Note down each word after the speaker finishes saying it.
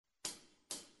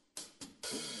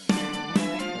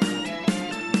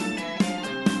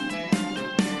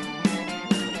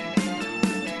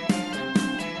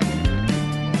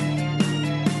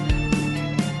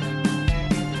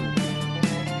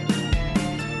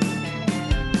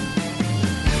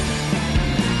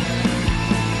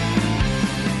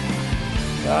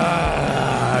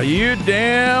You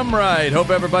damn right. Hope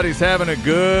everybody's having a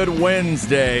good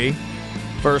Wednesday.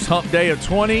 First hump day of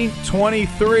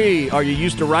 2023. Are you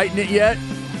used to writing it yet?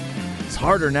 It's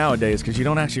harder nowadays because you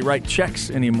don't actually write checks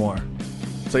anymore.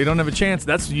 So you don't have a chance.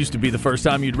 That used to be the first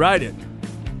time you'd write it.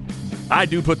 I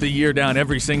do put the year down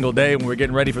every single day when we're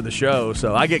getting ready for the show,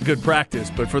 so I get good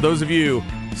practice. But for those of you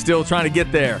still trying to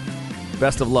get there,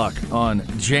 best of luck on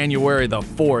January the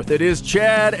 4th. It is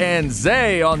Chad and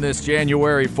Zay on this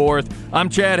January 4th. I'm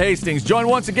Chad Hastings, joined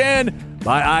once again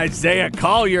by Isaiah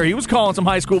Collier. He was calling some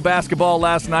high school basketball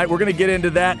last night. We're going to get into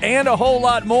that and a whole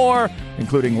lot more,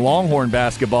 including Longhorn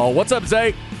basketball. What's up,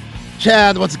 Zay?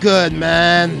 Chad, what's good,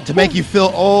 man? To make you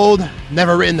feel old,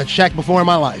 never written a check before in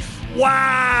my life.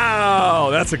 Wow,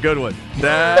 that's a good one.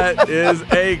 That is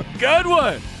a good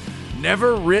one.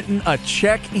 Never written a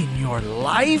check in your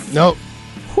life? Nope.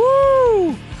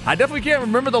 Whoo! I definitely can't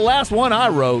remember the last one I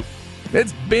wrote.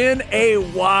 It's been a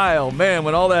while. Man,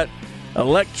 when all that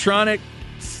electronic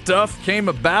stuff came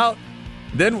about,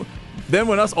 then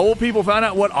when us old people found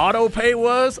out what auto pay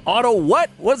was, auto what?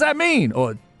 What does that mean?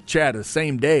 Oh, Chad, the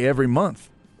same day every month.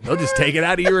 They'll just take it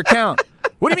out of your account.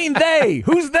 What do you mean they?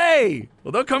 Who's they?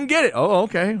 Well, they'll come get it. Oh,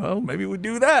 okay. Well, maybe we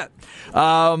do that.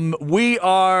 We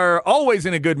are always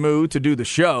in a good mood to do the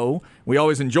show. We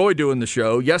always enjoy doing the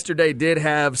show. Yesterday did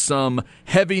have some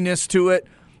heaviness to it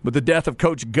with the death of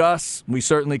Coach Gus. We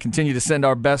certainly continue to send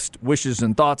our best wishes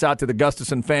and thoughts out to the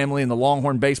Gustafson family and the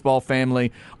Longhorn baseball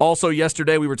family. Also,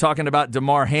 yesterday we were talking about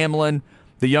Damar Hamlin,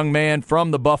 the young man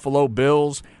from the Buffalo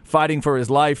Bills fighting for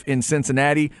his life in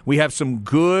Cincinnati. We have some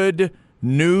good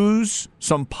news,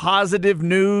 some positive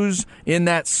news in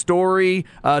that story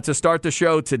to start the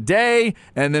show today,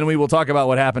 and then we will talk about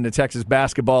what happened to Texas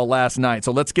basketball last night.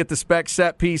 So let's get the Spec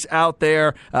Set piece out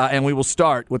there, and we will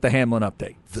start with the Hamlin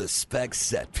update. The Spec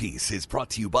Set piece is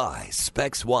brought to you by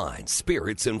Specs Wine,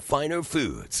 Spirits, and Finer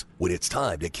Foods. When it's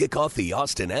time to kick off the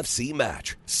Austin FC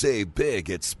match, save big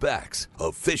at Specs,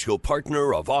 official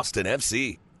partner of Austin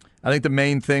FC. I think the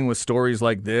main thing with stories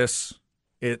like this,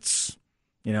 it's,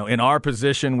 you know, in our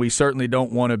position, we certainly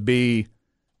don't want to be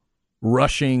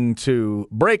rushing to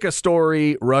break a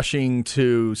story, rushing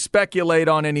to speculate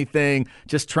on anything,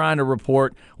 just trying to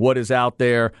report what is out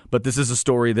there. But this is a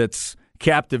story that's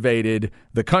captivated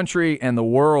the country and the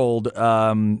world,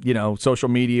 social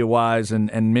media-wise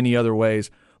and many other ways.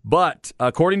 But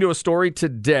according to a story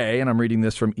today, and I'm reading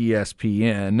this from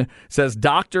ESPN, says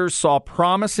doctors saw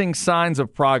promising signs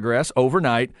of progress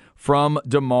overnight from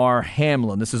Damar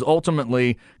Hamlin. This is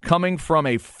ultimately coming from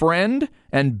a friend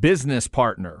and business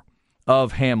partner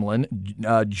of Hamlin.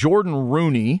 Jordan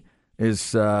Rooney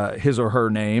is his or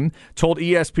her name, told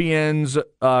ESPN's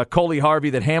Coley Harvey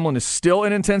that Hamlin is still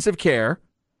in intensive care,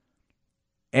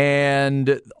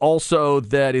 and also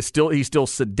that he's still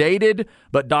sedated,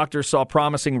 but doctors saw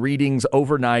promising readings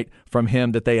overnight from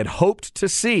him that they had hoped to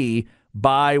see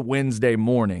by Wednesday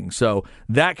morning. So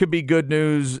that could be good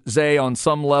news, Zay, on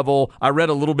some level. I read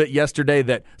a little bit yesterday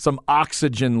that some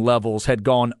oxygen levels had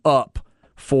gone up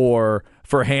for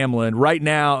Hamlin. Right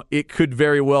now, it could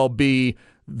very well be,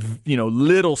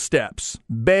 little steps,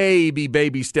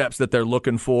 baby steps that they're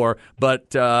looking for,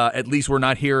 but at least we're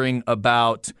not hearing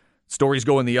about stories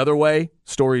going the other way,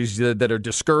 stories that are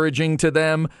discouraging to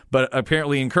them, but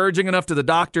apparently encouraging enough to the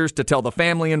doctors to tell the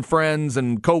family and friends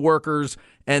and coworkers,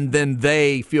 and then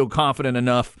they feel confident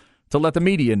enough to let the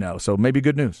media know. So maybe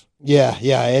good news. Yeah.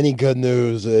 Any good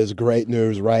news is great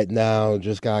news right now.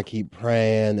 Just got to keep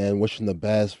praying and wishing the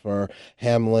best for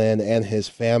Hamlin and his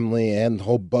family and the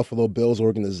whole Buffalo Bills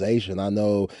organization. I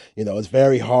know, it's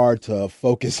very hard to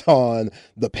focus on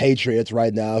the Patriots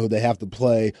right now, who they have to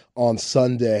play on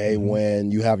Sunday when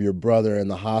you have your brother in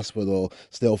the hospital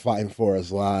still fighting for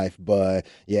his life. But,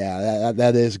 yeah,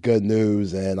 that is good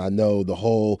news, and I know the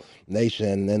whole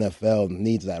nation, NFL,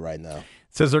 needs that right now.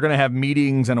 Says they're going to have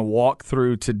meetings and a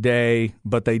walkthrough today,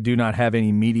 but they do not have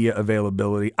any media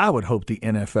availability. I would hope the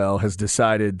NFL has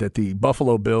decided that the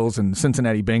Buffalo Bills and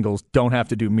Cincinnati Bengals don't have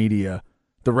to do media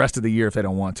the rest of the year if they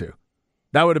don't want to.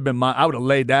 That would have been I would have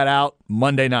laid that out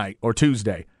Monday night or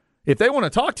Tuesday. If they want to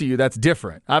talk to you, that's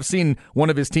different. I've seen one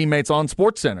of his teammates on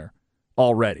SportsCenter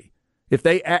already.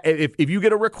 If you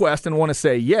get a request and want to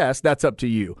say yes, that's up to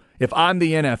you. If I'm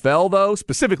the NFL, though,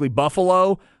 specifically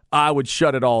Buffalo, I would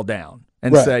shut it all down.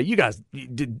 And say, you guys,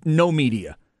 no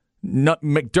media. No,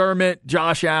 McDermott,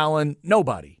 Josh Allen,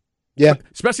 nobody. Yeah.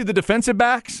 Especially the defensive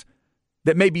backs.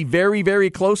 that may be very,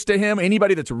 very close to him,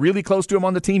 anybody that's really close to him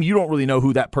on the team, you don't really know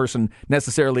who that person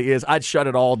necessarily is. I'd shut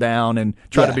it all down and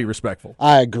try to be respectful.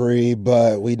 I agree,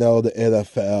 but we know the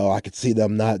NFL. I could see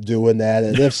them not doing that.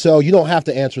 And if so, you don't have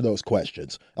to answer those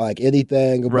questions. Like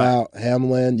anything about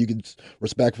Hamlin, you can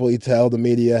respectfully tell the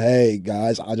media, hey,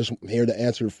 guys, I just here to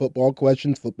answer football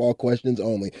questions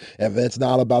only. If it's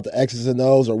not about the X's and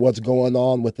O's or what's going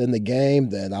on within the game,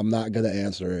 then I'm not going to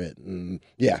answer it. And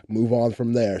move on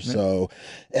from there. Yeah. So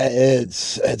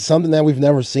it's something that we've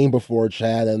never seen before,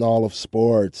 Chad, in all of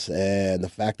sports. And the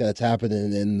fact that it's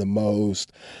happening in the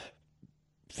most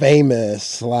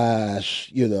famous /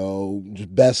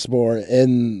 best sport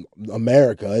in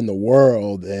America, in the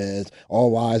world, is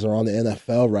all eyes are on the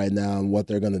NFL right now and what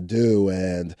they're going to do.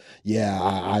 And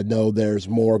I know there's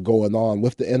more going on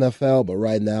with the NFL, but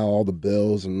right now all the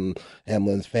Bills and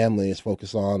Hamlin's family is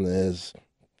focused on is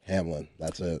Hamlin.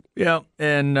 That's it. Yeah,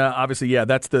 and obviously,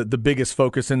 that's the biggest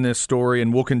focus in this story,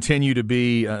 and will continue to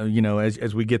be,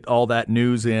 as we get all that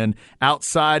news in.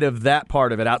 Outside of that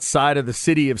part of it, outside of the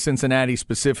city of Cincinnati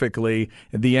specifically,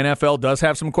 the NFL does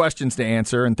have some questions to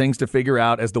answer and things to figure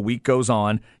out as the week goes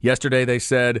on. Yesterday, they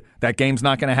said that game's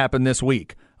not going to happen this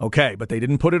week. Okay, but they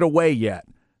didn't put it away yet.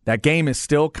 That game is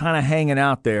still kind of hanging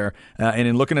out there. And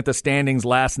in looking at the standings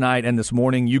last night and this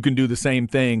morning, you can do the same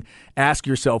thing. Ask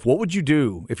yourself, what would you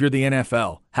do if you're the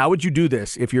NFL? How would you do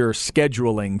this if you're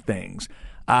scheduling things?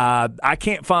 I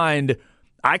can't find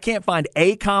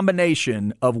a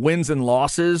combination of wins and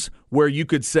losses where you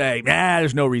could say,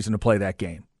 there's no reason to play that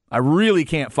game. I really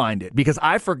can't find it because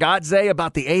I forgot, Zay,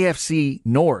 about the AFC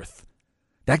North.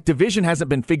 That division hasn't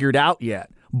been figured out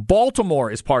yet. Baltimore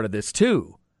is part of this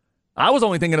too. I was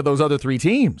only thinking of those other three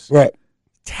teams. Right.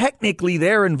 Technically,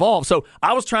 they're involved. So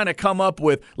I was trying to come up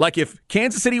with, like, if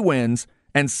Kansas City wins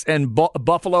and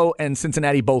Buffalo and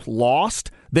Cincinnati both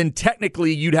lost, then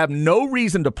technically you'd have no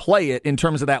reason to play it in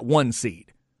terms of that one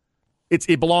seed.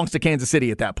 It belongs to Kansas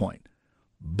City at that point.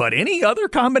 But any other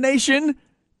combination,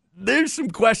 there's some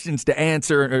questions to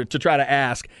answer or to try to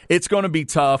ask. It's going to be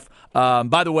tough.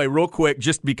 By the way, real quick,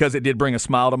 just because it did bring a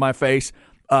smile to my face,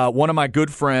 one of my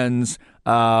good friends,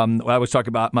 I was talking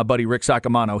about my buddy Rick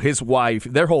Sacamano, his wife,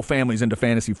 their whole family's into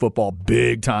fantasy football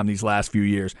big time these last few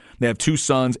years. They have 2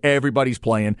 sons. Everybody's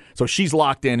playing. So she's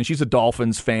locked in, and she's a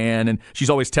Dolphins fan, and she's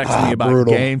always texting me about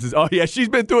games. Oh, yeah, she's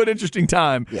been through an interesting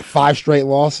time. Yeah, 5 straight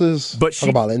losses. But talk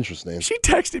about interesting. She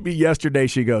texted me yesterday.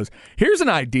 She goes, here's an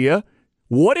idea.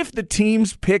 What if the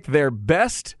teams pick their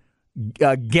best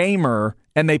gamer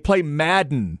and they play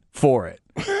Madden for it?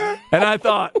 And I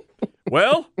thought,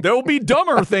 well, there will be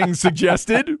dumber things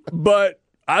suggested, but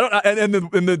I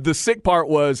don't. And the sick part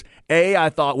was, A, I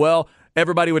thought, well,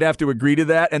 everybody would have to agree to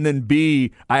that, and then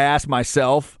B, I asked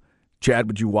myself, Chad,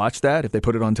 would you watch that if they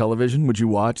put it on television? Would you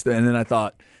watch that? And then I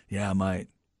thought, yeah, I might.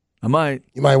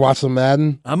 You might watch some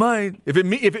Madden? I might. If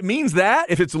it means that,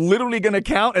 if it's literally going to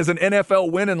count as an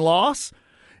NFL win and loss,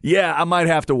 yeah, I might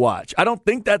have to watch. I don't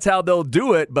think that's how they'll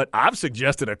do it, but I've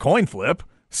suggested a coin flip,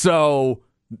 so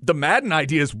the Madden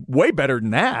idea is way better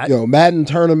than that. Madden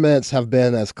tournaments have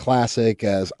been as classic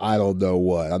as I don't know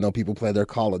what. I know people play their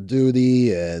Call of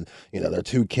Duty and, their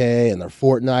 2K and their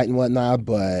Fortnite and whatnot,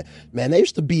 but, man, there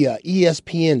used to be a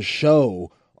ESPN show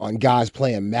on guys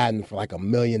playing Madden for like $1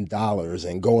 million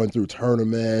and going through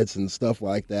tournaments and stuff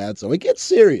like that. So it gets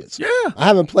serious. Yeah. I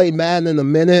haven't played Madden in a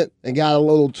minute and got a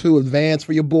little too advanced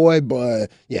for your boy,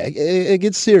 but yeah, it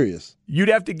gets serious. You'd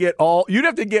have to get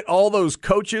all those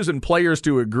coaches and players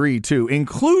to agree too,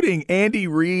 including Andy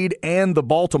Reid and the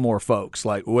Baltimore folks.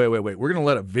 Like, wait, we're going to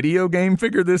let a video game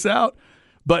figure this out?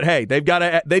 But hey, they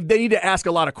need to ask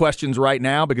a lot of questions right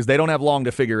now because they don't have long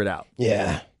to figure it out.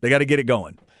 Yeah. They got to get it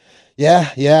going.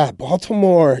 Yeah.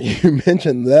 Baltimore, you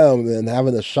mentioned them and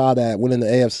having a shot at winning the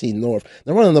AFC North.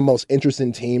 They're one of the most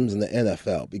interesting teams in the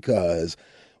NFL because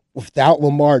without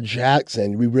Lamar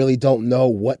Jackson, we really don't know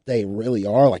what they really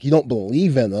are. Like, you don't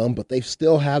believe in them, but they've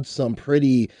still had some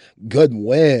pretty good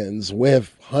wins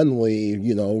with Hundley,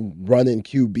 running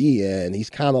QB, and he's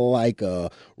kind of like a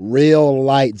real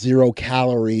light, 0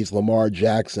 calories Lamar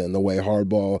Jackson, the way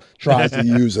Hardball tries to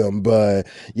use him. But,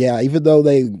 yeah, even though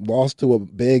they lost to a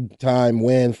big-time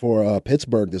win for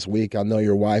Pittsburgh this week, I know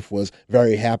your wife was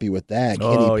very happy with that.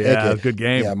 Kenny Pickett, good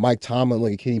game. Yeah, Mike Tomlin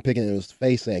looked at Kenny Pickett in his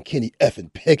face saying, Kenny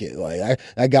effing Pickett. like it. Like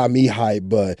that got me hyped.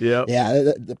 But Yep. yeah,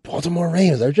 the Baltimore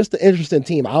Ravens, they're just an interesting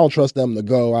team. I don't trust them to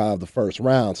go out of the first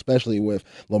round, especially with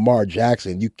Lamar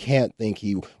Jackson. You can't think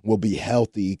he will be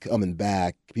healthy coming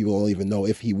back. People don't even know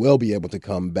if he will be able to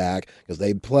come back because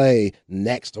they play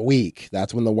next week.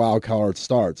 That's when the wild card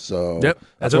starts. So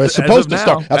that's when it's supposed to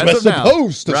start. That's when it's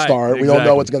supposed to start. We don't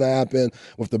know what's going to happen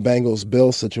with the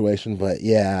Bengals-Bills situation. But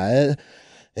yeah,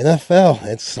 NFL,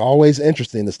 it's always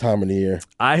interesting this time of the year.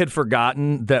 I had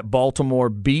forgotten that Baltimore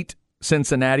beat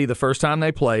Cincinnati the first time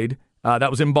they played. That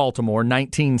was in Baltimore,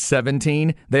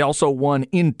 1917. They also won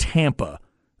in Tampa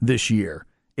this year.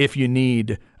 If you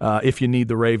need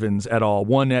the Ravens at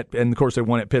all, and of course they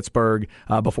won at Pittsburgh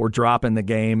before dropping the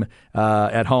game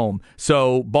at home.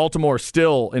 So Baltimore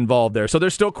still involved there. So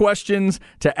there's still questions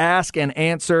to ask and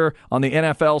answer on the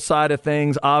NFL side of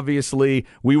things. Obviously,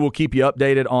 we will keep you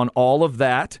updated on all of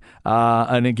that.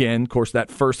 And again, of course,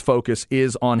 that first focus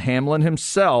is on Hamlin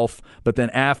himself. But then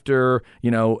after,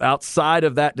 outside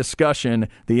of that discussion,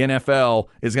 the NFL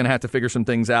is going to have to figure some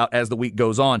things out as the week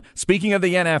goes on. Speaking of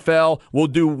the NFL, we'll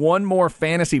do one more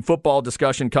fantasy football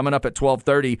discussion coming up at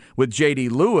 12:30 with J.D.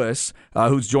 Lewis,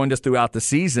 who's joined us throughout the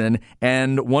season.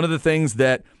 And one of the things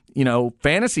that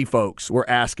fantasy folks were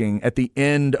asking at the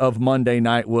end of Monday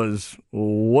night was,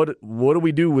 what do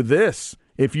we do with this?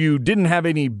 If you didn't have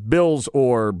any Bills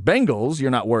or Bengals, you're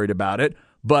not worried about it.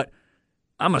 But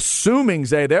I'm assuming,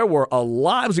 Zay, there were a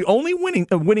lot. It was the only winning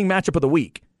matchup of the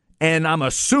week. And I'm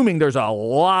assuming there's a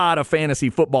lot of fantasy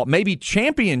football, maybe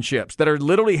championships that are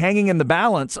literally hanging in the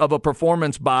balance of a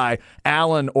performance by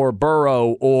Allen or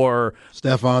Burrow or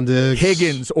Stephon Diggs,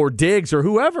 Higgins or Diggs or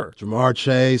whoever. Jamar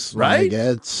Chase, right?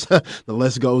 The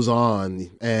list goes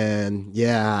on. And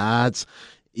yeah,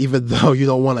 even though you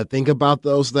don't want to think about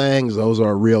those things, those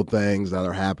are real things that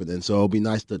are happening. So it'll be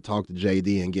nice to talk to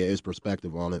JD and get his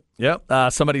perspective on it. Yep.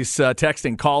 Somebody's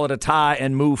texting, call it a tie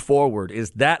and move forward.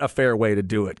 Is that a fair way to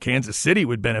do it? Kansas City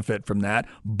would benefit from that.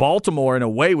 Baltimore, in a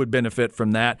way, would benefit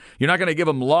from that. You're not going to give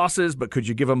them losses, but could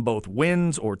you give them both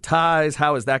wins or ties?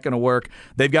 How is that going to work?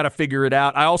 They've got to figure it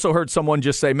out. I also heard someone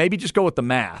just say, maybe just go with the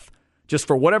math. Just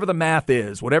for whatever the math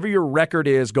is, whatever your record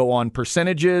is, go on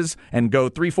percentages and go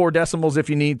 3-4 decimals if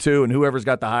you need to, and whoever's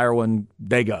got the higher one,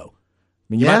 they go.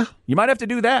 I mean, you might have to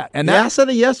do that. And I said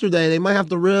it yesterday. They might have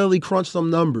to really crunch some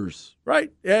numbers.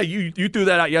 Right. Yeah, you threw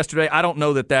that out yesterday. I don't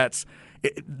know that's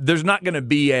there's not going to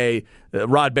be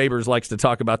Rod Babers likes to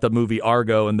talk about the movie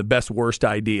Argo and the best worst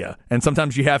idea. And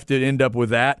sometimes you have to end up with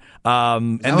that.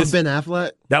 And that was Ben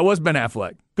Affleck? That was Ben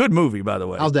Affleck. Good movie, by the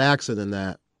way. How's the accent in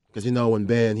that? Because, when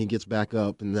Ben, he gets back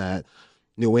up in that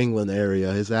New England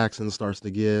area, his accent starts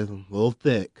to get a little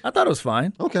thick. I thought it was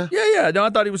fine. Okay. Yeah. No, I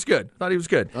thought he was good. All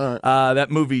right.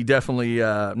 That movie definitely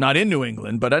not in New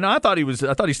England, but I thought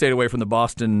he stayed away from the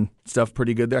Boston stuff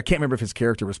pretty good there. I can't remember if his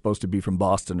character was supposed to be from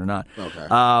Boston or not. Okay.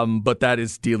 But that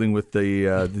is dealing with the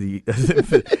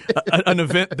an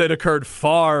event that occurred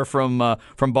far from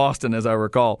Boston, as I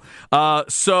recall.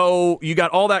 So you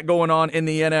got all that going on in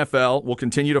the NFL. We'll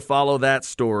continue to follow that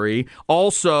story.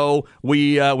 Also,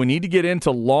 we need to get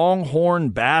into Longhorn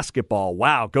basketball.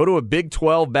 Wow, go to a Big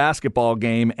 12 basketball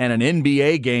game and an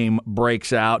NBA game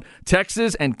breaks out.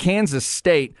 Texas and Kansas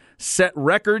State set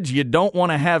records you don't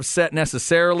want to have set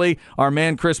necessarily. Our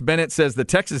man Chris Bennett says the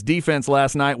Texas defense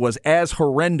last night was as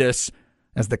horrendous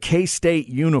as the K-State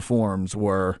uniforms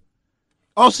were.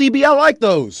 Oh, CB, I like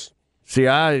those. See,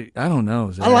 I don't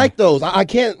know, Zach. I like those. I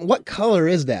can't. What color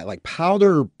is that? Like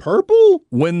powder purple?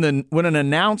 When an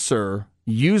announcer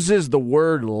uses the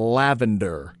word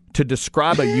lavender to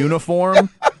describe a uniform,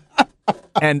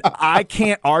 and I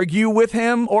can't argue with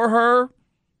him or her,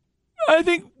 I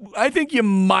think you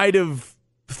might have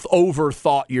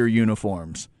overthought your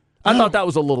uniforms. I thought that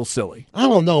was a little silly. I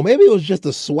don't know. Maybe it was just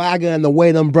the swagger and the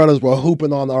way them brothers were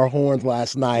hooping on our horns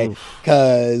last night,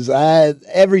 because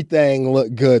everything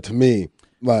looked good to me.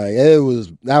 Like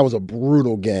that was a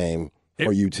brutal game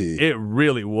for UT. It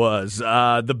really was.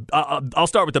 I'll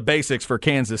start with the basics for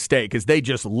Kansas State, because they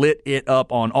just lit it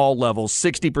up on all levels.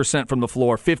 60% from the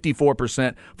floor,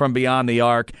 54% from beyond the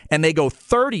arc, and they go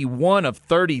 31 of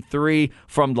 33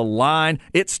 from the line.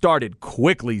 It started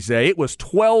quickly, Zay. It was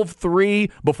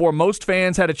 12-3 before most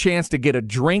fans had a chance to get a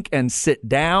drink and sit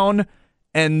down,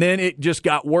 and then it just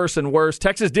got worse and worse.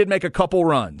 Texas did make a couple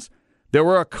runs. There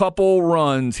were a couple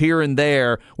runs here and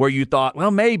there where you thought,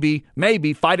 well, maybe,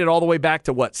 fight it all the way back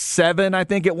to, 7, I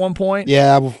think, at one point?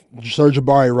 Yeah, Sir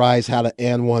Jabari Rice had an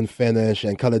and-one finish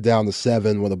and cut it down to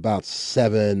 7 with about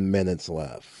 7 minutes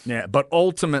left. Yeah, but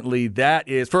ultimately that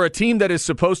is, for a team that is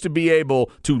supposed to be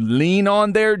able to lean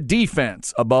on their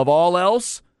defense above all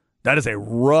else, that is a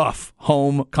rough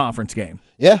home conference game.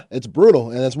 Yeah, it's brutal,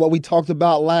 and it's what we talked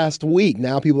about last week.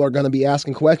 Now people are going to be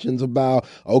asking questions about,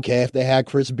 okay, if they had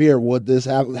Chris Beard, would this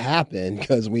have happened?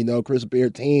 Because we know Chris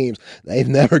Beard teams, they've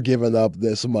never given up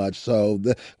this much. So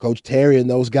Coach Terry and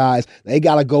those guys, they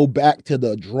got to go back to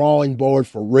the drawing board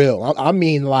for real. I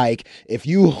mean, like, if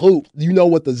you hoop, you know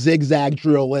what the zigzag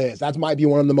drill is. That might be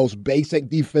one of the most basic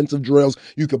defensive drills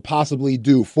you could possibly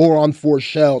do. 4-on-4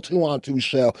 shell, 2-on-2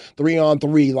 shell,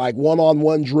 3-on-3, like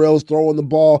 1-on-1 drills, throwing the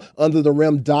ball under the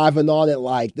rim, diving on it.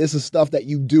 Like, this is stuff that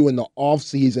you do in the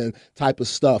offseason type of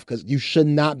stuff, because you should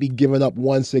not be giving up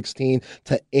 116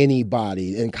 to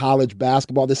anybody in college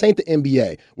basketball. This ain't the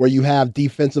NBA where you have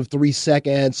defensive 3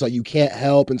 seconds so you can't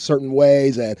help in certain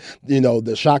ways, and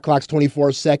the shot clock's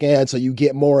 24 seconds so you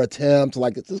get more attempts.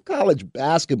 Like, this is college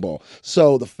basketball.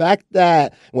 So the fact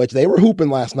that, which they were hooping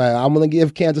last night, I'm going to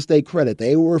give Kansas State credit.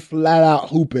 They were flat out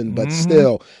hooping, but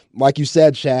still, like you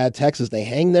said, Chad, Texas, they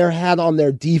hang their hat on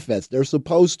their defense. They're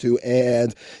supposed to.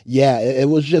 And yeah, it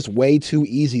was just way too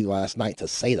easy last night, to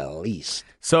say the least.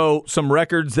 So some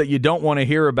records that you don't want to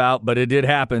hear about, but it did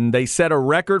happen. They set a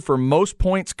record for most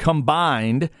points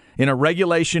combined in a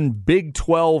regulation Big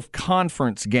 12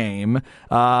 conference game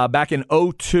back in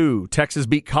 2002. Texas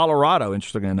beat Colorado,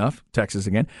 interestingly enough, Texas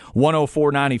again,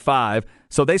 104-95.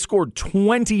 So they scored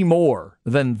 20 more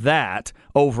than that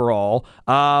overall.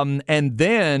 And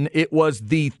then it was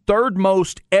the third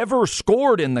most ever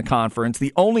scored in the conference.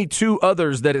 The only two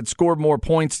others that had scored more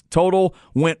points total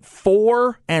went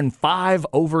 4 and 5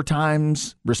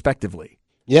 overtimes, respectively.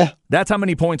 Yeah. That's how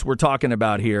many points we're talking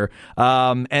about here.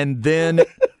 And then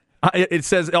it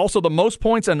says also the most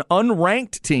points an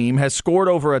unranked team has scored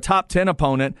over a top 10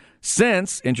 opponent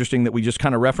since, interesting that we just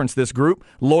kind of referenced this group,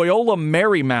 Loyola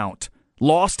Marymount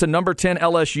lost to number 10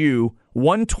 LSU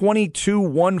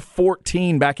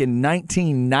 122-114 back in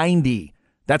 1990.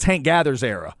 That's Hank Gather's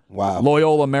era. Wow.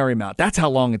 Loyola Marymount. That's how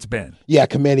long it's been. Yeah,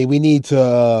 committee, we need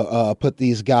to put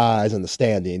these guys in the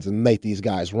standings and make these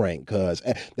guys rank, because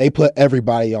they put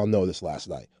everybody on notice last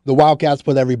night. The Wildcats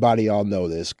put everybody on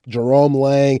notice. Jerome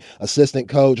Lang, assistant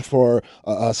coach for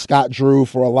Scott Drew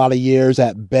for a lot of years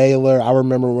at Baylor. I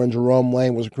remember when Jerome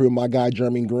Lang was recruiting my guy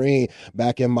Jeremy Green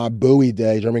back in my Bowie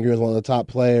day. Jeremy Green was one of the top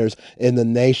players in the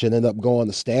nation, ended up going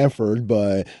to Stanford,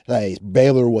 but hey,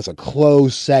 Baylor was a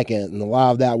close second, and a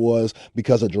lot of that was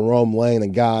because of Jerome Lang, a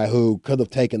guy who could have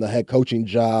taken the head coaching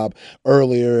job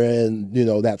earlier in,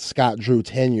 that Scott Drew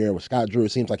tenure. Scott Drew,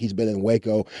 it seems like he's been in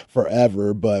Waco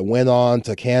forever, but went on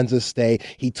to Kansas State.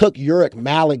 He took Uric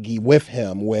Malagy with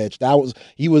him,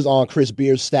 he was on Chris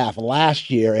Beard's staff last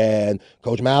year, and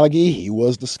Coach Malagy, he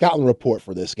was the scouting report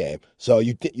for this game. So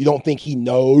you don't think he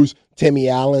knows Timmy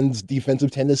Allen's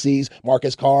defensive tendencies,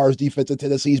 Marcus Carr's defensive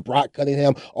tendencies, Brock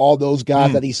Cunningham, all those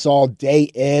guys that he saw day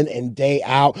in and day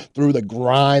out through the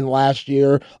grind last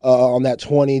year on that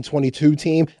 2022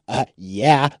 team?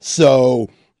 Yeah. So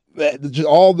just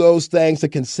all those things to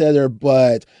consider,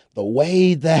 but the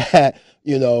way that,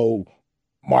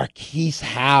 Marquise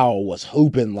Howell was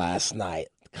hooping last night,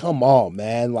 come on,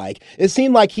 man. Like, it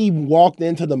seemed like he walked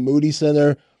into the Moody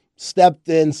Center, stepped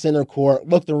in center court,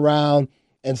 looked around,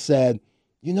 and said,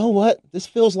 you know what? This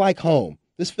feels like home.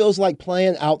 This feels like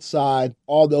playing outside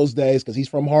all those days, because he's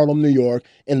from Harlem, New York,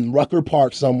 in Rucker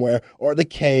Park somewhere, or the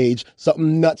Cage,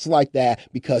 something nuts like that,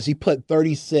 because he put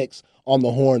 36 on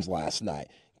the horns last night.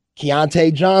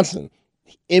 Keontae Johnson,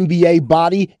 NBA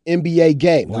body, NBA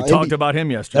game. We talked about him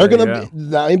yesterday.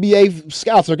 The NBA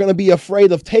scouts are going to be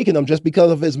afraid of taking him just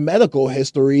because of his medical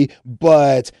history,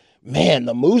 but man,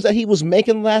 the moves that he was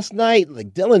making last night,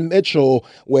 like Dylan Mitchell,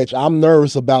 which I'm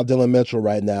nervous about Dylan Mitchell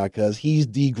right now because he's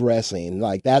degressing.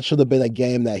 Like, that should have been a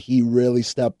game that he really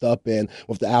stepped up in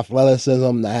with the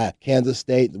athleticism that Kansas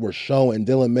State were showing.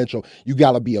 Dylan Mitchell, you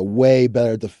got to be a way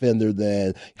better defender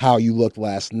than how you looked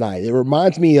last night. It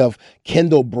reminds me of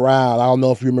Kendall Brown. I don't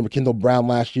know if you remember Kendall Brown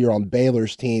last year on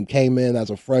Baylor's team, came in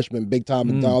as a freshman, big-time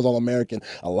McDonald's All-American.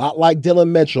 A lot like Dylan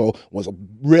Mitchell, was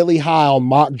really high on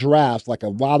mock drafts, like a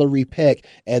lottery pick,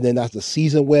 and then as the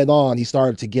season went on, he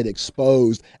started to get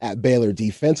exposed at Baylor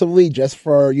defensively, just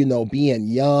for being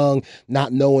young,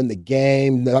 not knowing the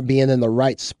game, not being in the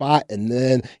right spot, and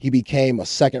then he became a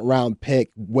second round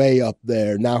pick way up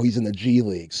there. Now he's in the G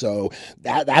League, so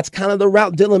that's kind of the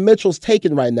route Dylan Mitchell's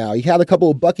taking right now. He had a couple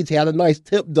of buckets, he had a nice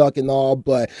tip duck and all,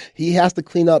 but he has to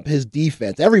clean up his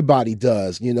defense. Everybody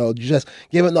does, just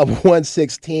giving up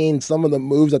 116, some of the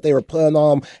moves that they were putting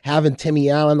on, having Timmy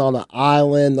Allen on the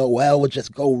island, Noel would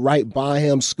just go right by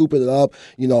him, scooping it up,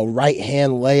 right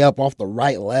hand layup off the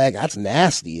right leg. That's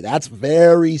nasty. That's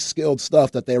very skilled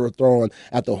stuff that they were throwing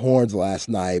at the Horns last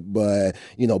night. But,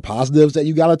 positives that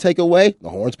you got to take away, the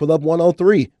Horns put up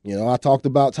 103. I talked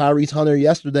about Tyrese Hunter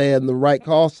yesterday in the Right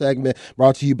Call segment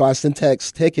brought to you by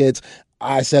Syntex Tickets.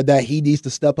 I said that he needs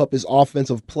to step up his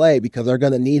offensive play because they're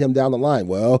going to need him down the line.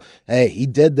 Well, hey, he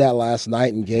did that last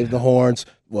night and gave the Horns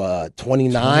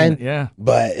 29, yeah,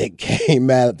 but it came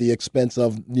at the expense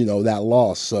of that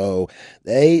loss. So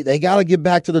they got to get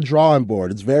back to the drawing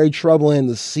board. It's very troubling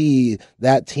to see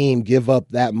that team give up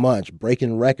that much,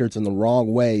 breaking records in the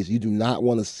wrong ways. You do not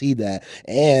want to see that.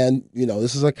 And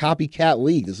this is a copycat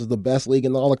league. This is the best league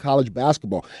in all of college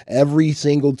basketball. Every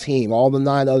single team, all the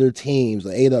 9 other teams,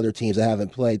 the 8 other teams that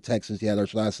haven't played Texas yet, or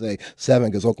should I say 7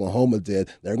 because Oklahoma did,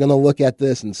 they're going to look at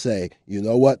this and say, you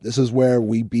know what, this is where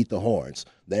we beat the Horns.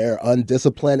 They're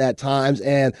undisciplined at times,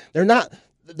 and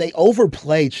they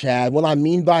overplay, Chad. What I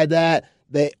mean by that,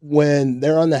 when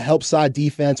they're on the help side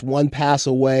defense, one pass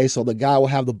away, so the guy will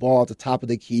have the ball at the top of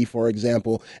the key, for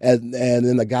example, and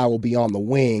then the guy will be on the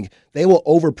wing. They will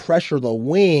overpressure the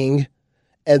wing,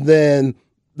 and then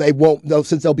they won't,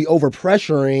 since they'll be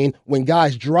overpressuring, when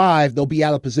guys drive, they'll be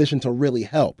out of position to really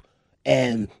help.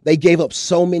 And they gave up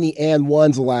so many and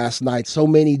ones last night, so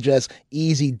many just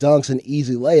easy dunks and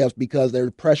easy layups because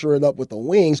they're pressuring up with the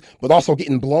wings, but also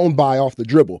getting blown by off the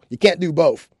dribble. You can't do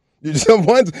both. You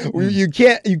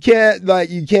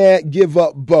can't give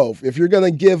up both. If you're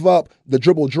going to give up the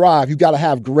dribble drive, you got to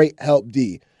have great help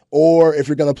D. Or if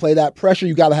you're going to play that pressure,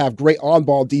 you got to have great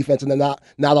on-ball defense and then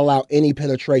not allow any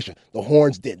penetration. The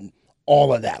Horns didn't.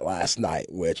 All of that last night,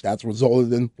 which that's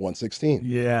resulted in 116.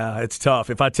 Yeah, it's tough.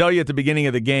 If I tell you at the beginning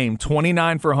of the game,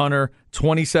 29 for Hunter,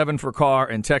 27 for Carr,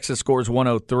 and Texas scores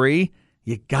 103,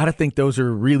 you got to think those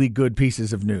are really good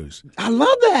pieces of news. I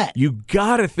love that. You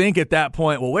got to think at that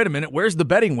point, well, wait a minute, where's the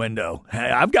betting window? Hey,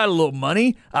 I've got a little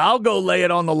money. I'll go lay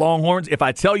it on the Longhorns. If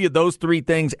I tell you those 3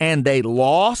 things and they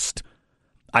lost,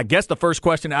 I guess the first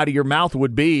question out of your mouth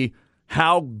would be,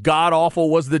 how god-awful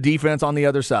was the defense on the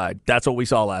other side? That's what we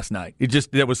saw last night.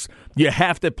 You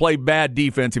have to play bad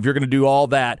defense if you're going to do all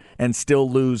that and still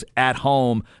lose at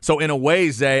home. So in a way,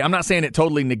 Zay, I'm not saying it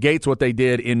totally negates what they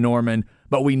did in Norman,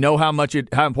 but we know how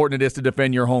important it is to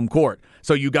defend your home court.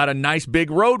 So you got a nice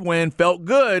big road win, felt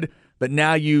good, but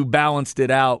now you balanced it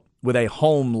out with a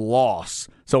home loss.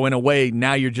 So in a way,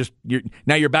 now you're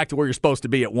back to where you're supposed to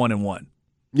be at 1-1.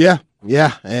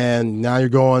 Yeah, and now you're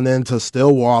going into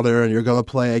Stillwater, and you're going to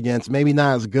play against maybe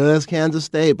not as good as Kansas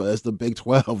State, but it's the Big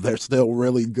 12. They're still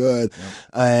really good. Yep.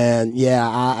 And,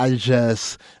 I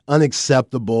just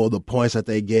unacceptable the points that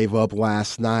they gave up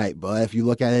last night. But if you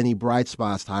look at any bright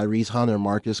spots, Tyrese Hunter,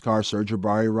 Marcus Carr, Serge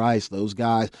Rice, those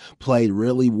guys played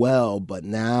really well. But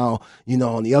now,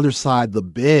 on the other side, the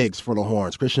bigs for the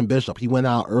Horns, Christian Bishop, he went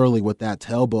out early with that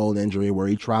tailbone injury where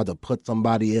he tried to put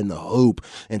somebody in the hoop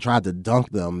and tried to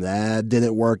dunk them. That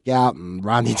didn't work out. And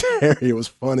Rodney Terry, it was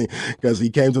funny because he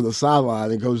came to the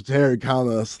sideline and Coach Terry kind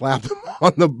of slapped him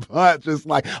on the butt, just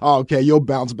like, oh, okay, you'll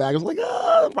bounce back. I was like,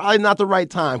 probably not the right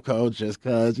time, Coach, just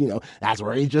because, that's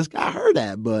where he just got hurt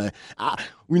at. But, I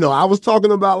was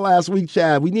talking about last week,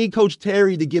 Chad, we need Coach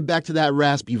Terry to get back to that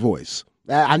raspy voice.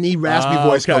 I need raspy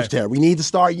voice, okay. Coach Terry. We need to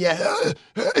start, hey,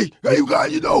 you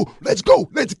guys, let's go.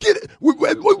 Let's get it.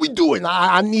 What are we doing?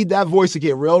 I need that voice to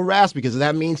get real raspy because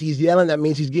that means he's yelling. That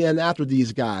means he's getting after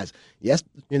these guys. Yes,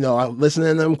 listening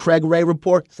to them Craig Ray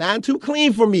report, sound too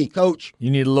clean for me, Coach.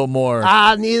 You need a little more.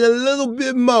 I need a little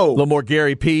bit more. A little more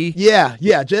Gary P. Yeah,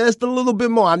 just a little bit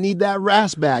more. I need that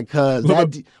rasp back because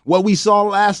what we saw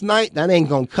last night, that ain't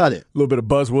going to cut it. A little bit of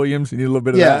Buzz Williams. You need a little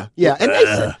bit of that. Yeah.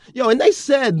 And they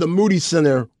said the Moody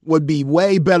Center would be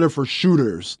way better for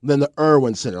shooters than the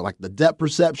Irwin Center. Like the depth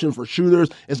perception for shooters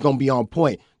is going to be on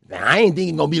point. Now, I ain't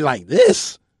thinking it's going to be like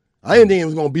this. I didn't think it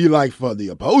was going to be like for the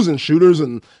opposing shooters,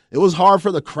 and it was hard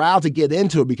for the crowd to get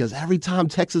into it because every time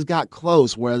Texas got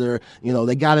close, whether,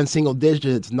 they got in single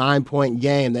digits, 9-point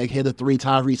game, they hit a 3,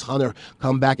 Tyrese Hunter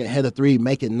come back and hit a 3,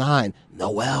 make it 9.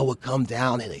 Noel would come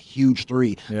down, hit a huge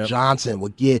 3. Yep. Johnson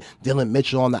would get Dylan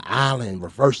Mitchell on the island,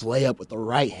 reverse layup with the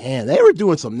right hand. They were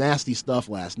doing some nasty stuff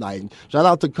last night. And shout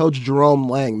out to Coach Jerome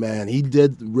Lang, man. He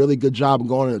did a really good job of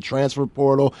going in the transfer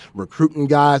portal, recruiting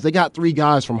guys. They got 3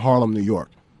 guys from Harlem, New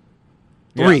York.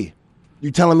 3. Yeah. You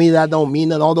telling me that don't mean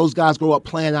that all those guys grow up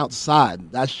playing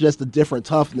outside? That's just a different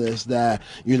toughness that,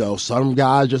 some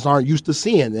guys just aren't used to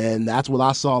seeing. And that's what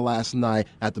I saw last night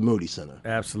at the Moody Center.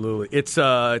 Absolutely. It's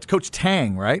Coach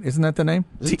Tang, right? Isn't that the name?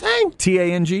 Is it Tang?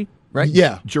 T-A-N-G? right?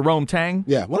 Yeah. Jerome Tang.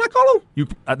 Yeah. What I call him?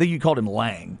 I think you called him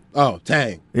Lang. Oh,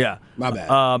 Tang. Yeah, My bad.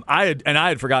 I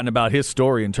had forgotten about his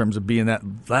story in terms of being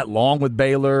that long with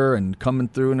Baylor and coming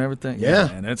through and everything.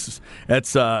 Yeah, and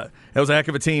that was a heck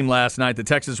of a team last night that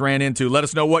Texas ran into. Let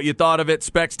us know what you thought of it.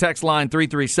 Specs text line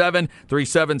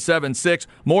 337-3776.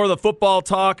 More of the football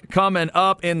talk coming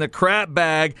up in the crap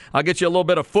bag. I'll get you a little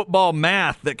bit of football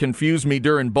math that confused me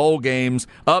during bowl games.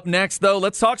 Up next, though,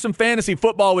 let's talk some fantasy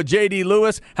football with J.D.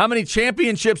 Lewis. How many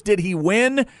championships did he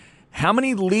win? How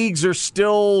many leagues are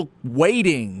still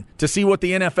waiting to see what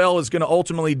the NFL is going to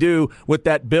ultimately do with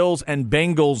that Bills and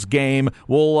Bengals game?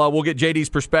 We'll get JD's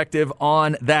perspective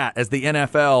on that as the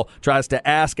NFL tries to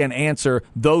ask and answer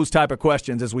those type of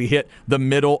questions as we hit the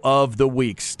middle of the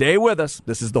week. Stay with us.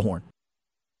 This is The Horn.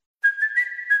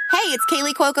 Hey, it's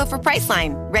Kaylee Cuoco for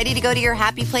Priceline. Ready to go to your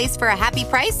happy place for a happy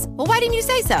price? Well, why didn't you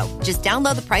say so? Just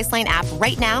download the Priceline app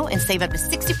right now and save up to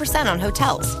 60% on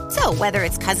hotels. So whether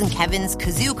it's Cousin Kevin's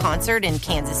Kazoo Concert in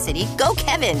Kansas City, go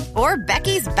Kevin, or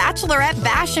Becky's Bachelorette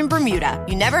Bash in Bermuda,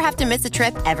 you never have to miss a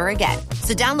trip ever again.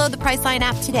 So download the Priceline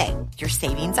app today. Your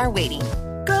savings are waiting.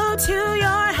 Go to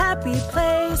your happy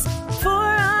place for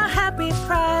a happy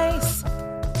price.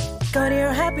 Go to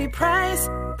your happy price,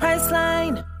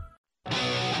 Priceline.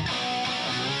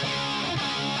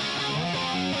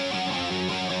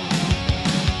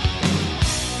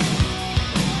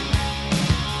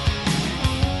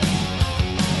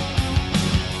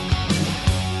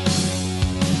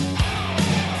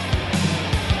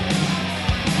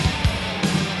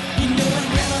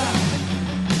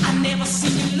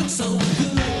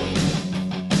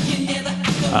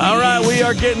 All right, we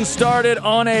are getting started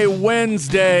on a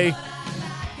Wednesday.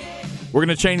 We're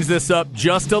going to change this up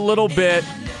just a little bit.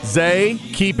 Zay,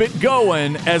 keep it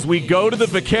going as we go to the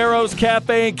Vaqueros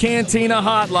Cafe and Cantina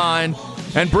hotline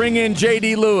and bring in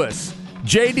J.D. Lewis.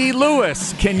 J.D.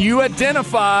 Lewis, can you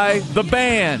identify the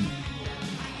band?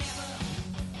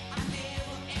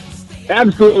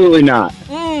 Absolutely not.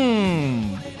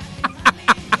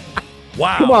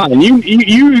 Wow. Come on,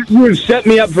 you have set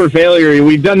me up for failure.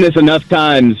 We've done this enough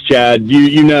times, Chad.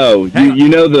 You know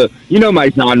my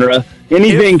genre.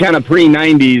 Anything kind of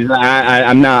pre-90s,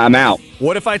 I'm out.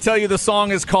 What if I tell you the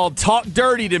song is called "Talk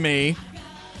Dirty to Me"?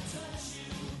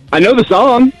 I know the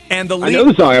song. I know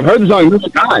the song. I've heard the song many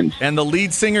times. And the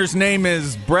lead singer's name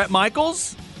is Bret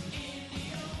Michaels?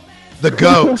 The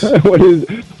GOAT. What is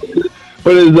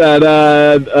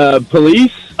that?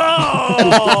 Police?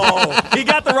 Oh! He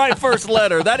got the right first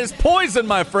letter. That is poison,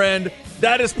 my friend.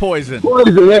 That is poison.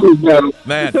 Poison, there we go.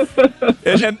 Man.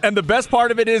 And the best part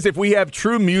of it is if we have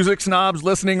true music snobs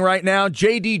listening right now,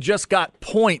 JD just got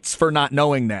points for not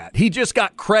knowing that. He just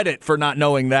got credit for not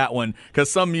knowing that one because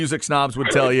some music snobs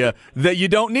would tell you that you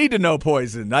don't need to know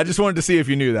Poison. I just wanted to see if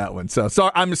you knew that one. So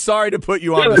I'm sorry to put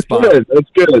you on the spot.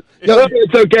 That's good. No,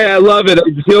 it's okay. I love it.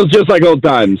 It feels just like old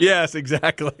times. Yes,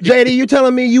 exactly. JD, you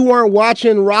telling me you weren't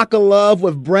watching Rock of Love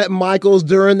with Bret Michaels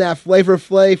during that Flavor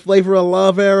of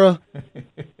Love era?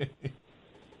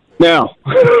 No.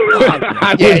 No,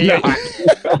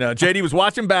 JD was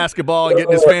watching basketball and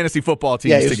getting his fantasy football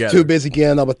teams he was together. too busy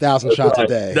getting up 1,000 shots a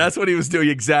day. That's what he was doing.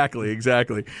 Exactly.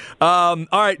 All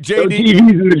right, JD. No TVs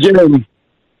in the gym.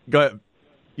 Go ahead.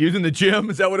 Using the gym?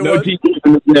 Is that what it No was? TVs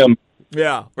in the gym.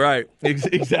 Yeah, right.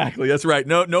 Exactly. That's right.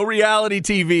 No reality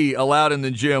TV allowed in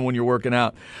the gym when you're working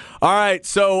out. All right,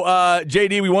 so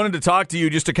JD, we wanted to talk to you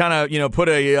just to kind of put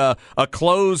a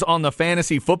close on the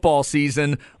fantasy football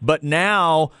season. But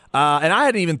now, and I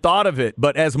hadn't even thought of it,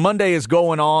 but as Monday is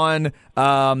going on,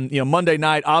 Monday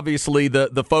night, obviously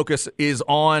the focus is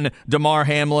on Damar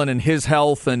Hamlin and his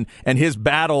health and his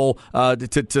battle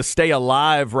to stay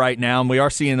alive right now. And we are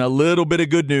seeing a little bit of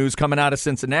good news coming out of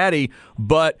Cincinnati,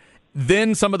 but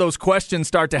then some of those questions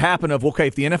start to happen of, okay,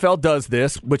 if the NFL does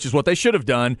this, which is what they should have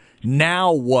done,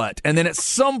 now what? And then at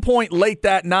some point late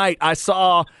that night, I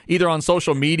saw either on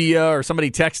social media or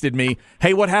somebody texted me,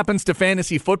 hey, what happens to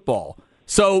fantasy football?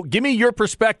 So give me your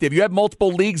perspective. You have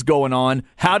multiple leagues going on.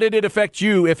 How did it affect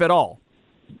you, if at all?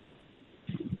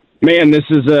 Man, this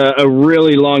is a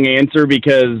really long answer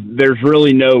because there's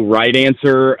really no right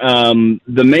answer. Let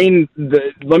me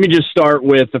just start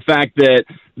with the fact that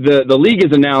the league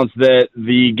has announced that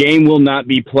the game will not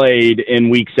be played in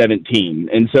week 17.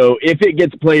 And so if it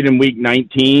gets played in week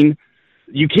 19,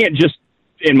 you can't just,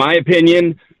 in my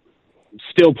opinion,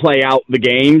 still play out the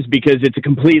games because it's a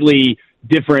completely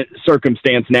different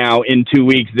circumstance now in 2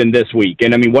 weeks than this week.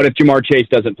 And I mean, what if Jamar Chase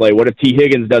doesn't play? What if T.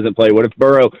 Higgins doesn't play? What if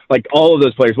Burrow, like all of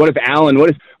those players? What if Allen?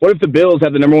 What if the Bills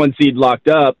have the number one seed locked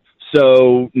up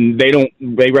so they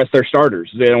rest their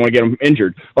starters? They don't want to get them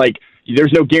injured. Like,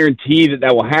 there's no guarantee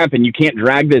that will happen. You can't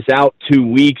drag this out 2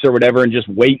 weeks or whatever and just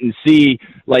wait and see.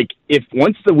 Like, if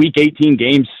once the Week 18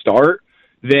 games start,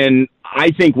 then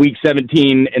I think Week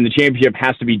 17 and the championship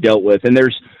has to be dealt with. And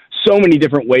there's so many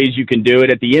different ways you can do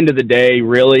it. At the end of the day,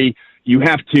 really, you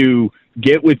have to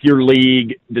get with your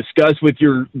league, discuss with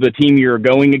the team you're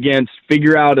going against,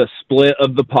 figure out a split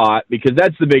of the pot, because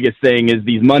that's the biggest thing is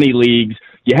these money leagues.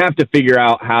 You have to figure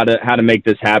out how to make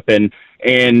this happen.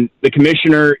 And the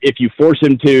commissioner, if you force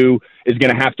him to, is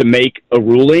going to have to make a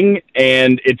ruling.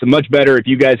 And it's much better if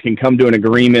you guys can come to an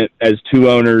agreement as two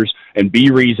owners and be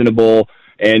reasonable.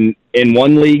 And in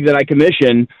one league that I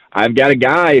commission, I've got a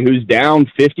guy who's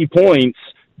down 50 points,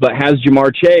 but has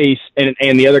Jamar Chase,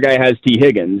 and the other guy has T.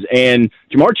 Higgins. And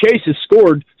Jamar Chase has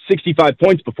scored 65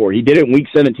 points before. He did it in Week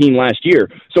 17 last year.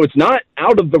 So it's not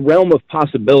out of the realm of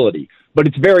possibility, but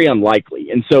it's very unlikely.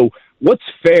 And so what's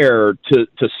fair to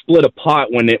split a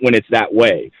pot when it's that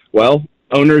way? Well,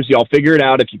 owners, y'all figure it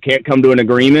out. If you can't come to an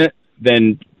agreement,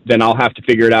 then I'll have to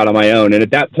figure it out on my own. And at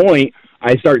that point,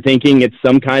 I start thinking it's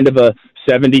some kind of a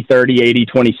 70-30,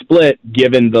 80-20 split,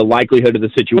 given the likelihood of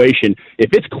the situation.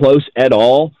 If it's close at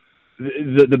all,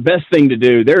 the best thing to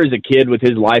do, there is a kid with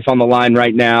his life on the line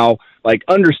right now, like,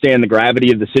 understand the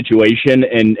gravity of the situation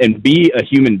and be a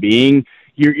human being.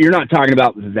 You're not talking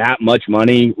about that much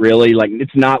money, really. Like,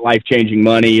 it's not life-changing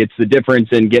money. It's the difference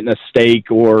in getting a steak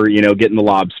or, getting the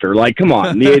lobster. Like, come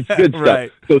on. It's good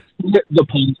Right. stuff. So split the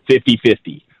pot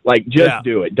 50-50. Like, just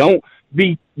do it. Don't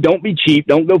be cheap.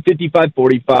 Don't go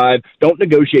 55-45. Don't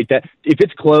negotiate that. If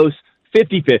it's close,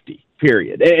 50-50,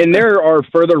 period. And there are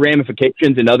further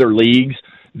ramifications in other leagues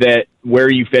that where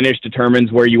you finish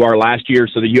determines where you are last year,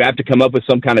 so that you have to come up with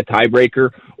some kind of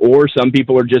tiebreaker, or some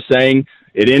people are just saying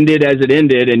it ended as it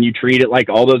ended, and you treat it like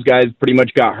all those guys pretty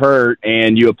much got hurt,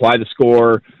 and you apply the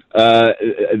score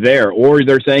there. Or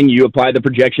they're saying you apply the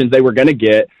projections they were going to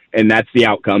get, and that's the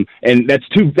outcome. And that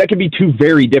could be two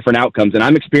very different outcomes, and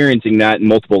I'm experiencing that in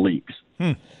multiple leagues.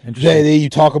 JD, you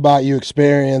talk about you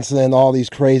experiencing all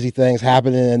these crazy things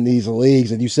happening in these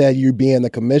leagues, and you said you being the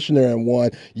commissioner in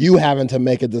one, you having to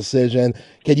make a decision.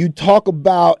 Can you talk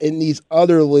about in these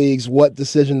other leagues what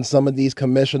decisions some of these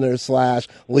commissioners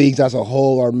 / leagues as a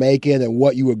whole are making, and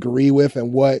what you agree with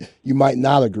and what you might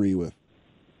not agree with?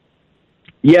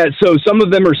 Yeah, so some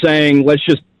of them are saying, let's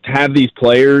just have these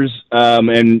players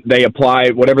and they apply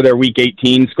whatever their Week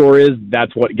 18 score is,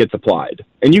 that's what gets applied.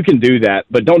 And you can do that,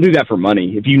 but don't do that for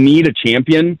money. If you need a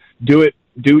champion, do it.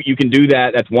 You can do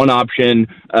that. That's one option.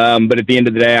 But at the end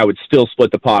of the day, I would still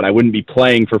split the pot. I wouldn't be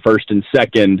playing for first and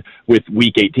second with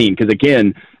Week 18. Because,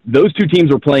 again, those two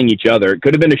teams were playing each other. It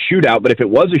could have been a shootout, but if it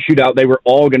was a shootout, they were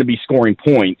all going to be scoring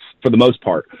points for the most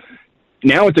part.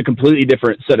 Now it's a completely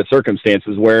different set of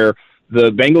circumstances where the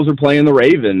Bengals are playing the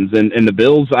Ravens, and the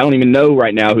Bills. I don't even know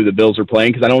right now who the Bills are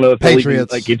playing, because I don't know if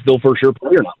they'll for sure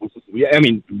play or not. Yeah, I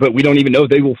mean, but we don't even know if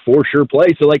they will for sure play.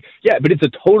 So, but it's a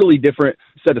totally different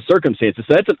set of circumstances.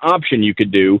 So that's an option you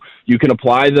could do. You can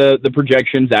apply the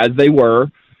projections as they were.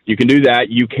 You can do that.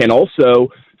 You can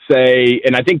also say,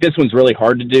 and I think this one's really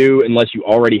hard to do unless you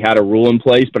already had a rule in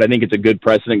place, but I think it's a good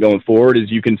precedent going forward, is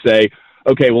you can say,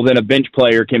 okay, well, then a bench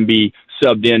player can be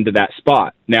subbed into that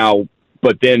spot. Now,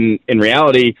 but then in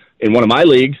reality, in one of my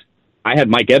leagues, I had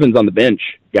Mike Evans on the bench,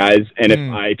 guys. And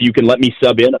if you can let me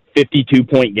sub in a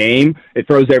 52-point game, it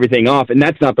throws everything off. And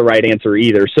that's not the right answer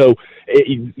either. So,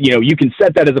 you can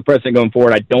set that as a precedent going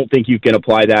forward. I don't think you can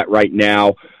apply that right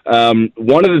now.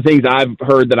 One of the things I've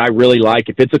heard that I really like,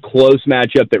 if it's a close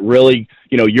matchup that really,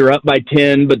 you're up by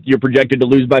 10, but you're projected to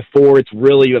lose by 4, it's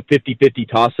really a 50-50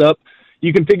 toss-up.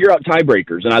 You can figure out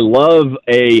tiebreakers. And I love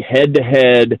a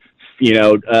head-to-head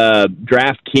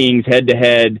DraftKings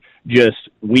head-to-head, just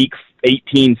Week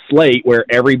 18 slate where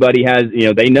everybody has,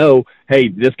 they know, hey,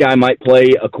 this guy might play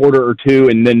a quarter or two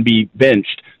and then be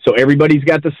benched. So everybody's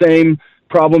got the same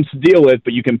problems to deal with,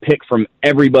 but you can pick from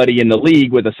everybody in the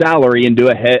league with a salary and do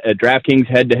a DraftKings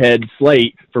head-to-head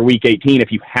slate for Week 18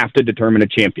 if you have to determine a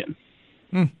champion.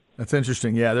 That's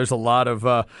interesting. Yeah, there's a lot of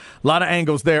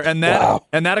angles there, and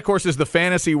that of course is the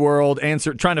fantasy world.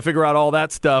 Trying to figure out all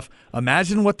that stuff.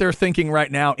 Imagine what they're thinking right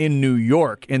now in New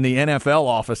York in the NFL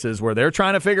offices, where they're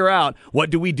trying to figure out what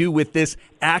do we do with this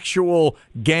actual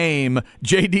game.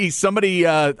 JD, somebody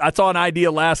I saw an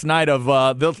idea last night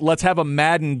of let's have a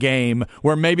Madden game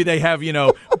where maybe they have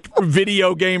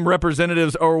video game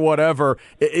representatives or whatever.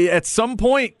 At some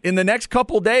point in the next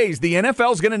couple days, the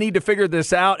NFL is going to need to figure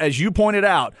this out, as you pointed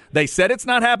out. They said it's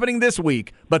not happening this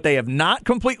week, but they have not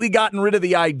completely gotten rid of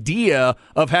the idea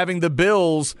of having the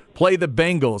Bills play the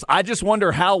Bengals. I just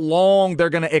wonder how long they're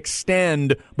going to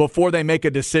extend before they make a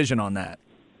decision on that.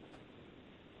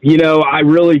 I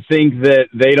really think that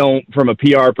they don't, from a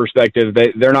PR perspective,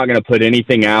 they're not going to put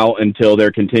anything out until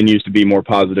there continues to be more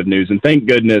positive news. And thank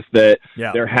goodness that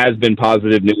there has been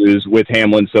positive news with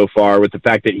Hamlin so far, with the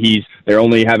fact that they're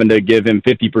only having to give him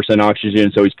 50%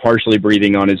 oxygen, so he's partially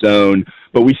breathing on his own.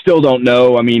 But we still don't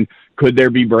know. I mean, could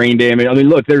there be brain damage? I mean,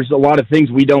 look, there's a lot of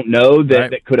things we don't know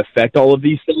that could affect all of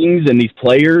these things and these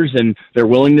players and their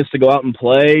willingness to go out and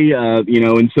play,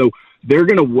 and so they're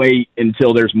going to wait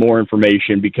until there's more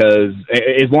information, because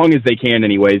as long as they can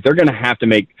anyways, they're going to have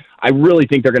to I really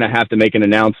think they're going to have to make an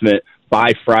announcement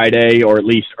by Friday or at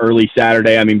least early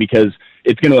Saturday. I mean, because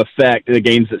it's going to affect the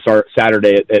games that start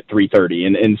Saturday at 3:30.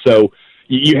 And so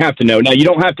you have to know. Now, you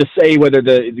don't have to say whether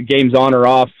the game's on or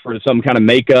off for some kind of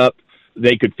makeup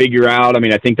they could figure out. I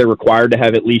mean, I think they're required to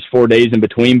have at least 4 days in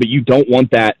between, but you don't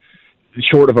want that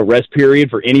short of a rest period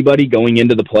for anybody going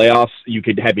into the playoffs. You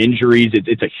could have injuries.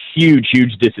 It's a huge,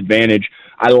 huge disadvantage.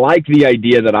 I like the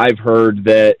idea that I've heard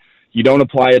that you don't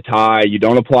apply a tie, you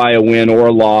don't apply a win or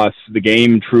a loss. The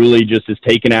game truly just is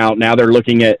taken out. Now they're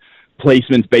looking at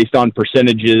placements based on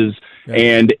percentages. Yeah.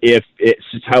 And if it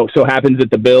so happens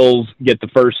that the Bills get the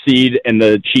first seed and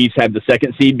the Chiefs have the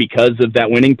second seed because of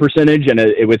that winning percentage and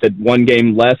with a one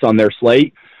game less on their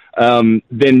slate,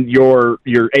 then your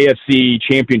AFC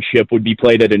championship would be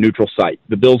played at a neutral site.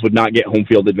 The Bills would not get home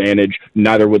field advantage,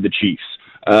 neither would the Chiefs.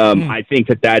 I think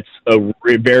that's a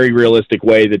very realistic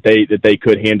way that they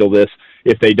could handle this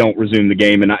if they don't resume the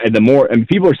game. And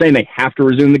people are saying they have to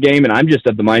resume the game, and I'm just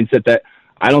of the mindset that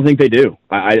I don't think they do.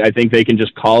 I think they can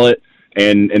just call it,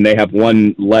 and they have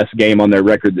one less game on their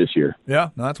record this year. Yeah,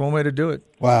 that's one way to do it.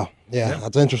 Wow. Yeah,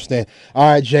 that's interesting. All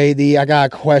right, JD, I got a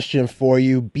question for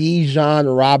you.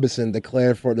 Bijan Robinson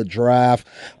declared for the draft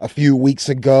a few weeks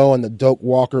ago, and the Doak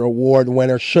Walker Award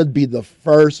winner should be the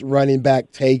first running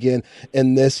back taken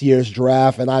in this year's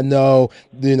draft. And I know,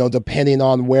 depending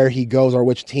on where he goes or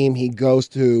which team he goes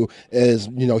to is,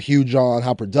 huge on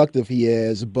how productive he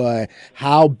is. But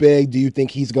how big do you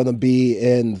think he's going to be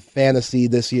in fantasy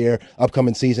this year,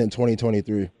 upcoming season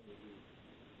 2023?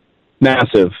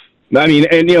 Massive. I mean,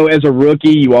 and, as a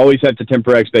rookie, you always have to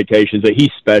temper expectations that he's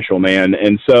special, man.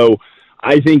 And so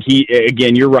I think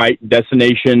again, you're right,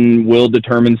 destination will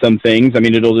determine some things. I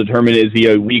mean, it'll determine, is he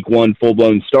a week one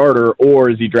full-blown starter, or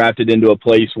is he drafted into a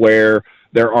place where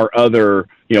there are other,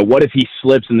 what if he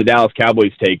slips and the Dallas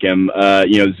Cowboys take him?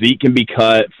 Zeke can be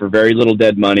cut for very little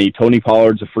dead money. Tony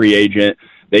Pollard's a free agent.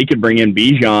 They could bring in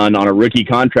Bijan on a rookie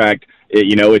contract.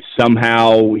 It's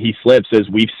somehow he slips, as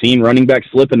we've seen running backs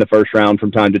slip in the first round from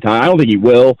time to time. I don't think he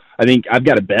will. I think I've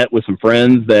got a bet with some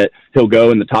friends that he'll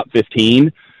go in the top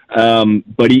 15.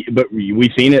 But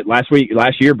we've seen it last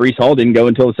year. Breece Hall didn't go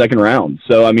until the second round.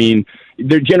 So, I mean,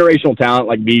 their generational talent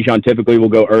like Bijan typically will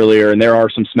go earlier, and there are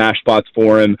some smash spots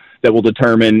for him that will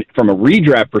determine from a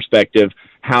redraft perspective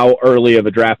how early of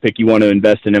a draft pick you want to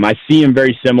invest in him. I see him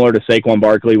very similar to Saquon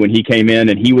Barkley when he came in,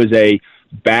 and he was a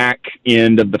back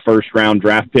end of the first round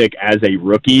draft pick as a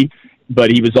rookie,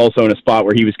 but he was also in a spot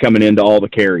where he was coming into all the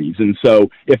carries. And so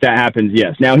if that happens,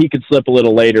 yes. Now he could slip a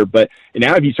little later, but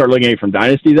now if you start looking at it from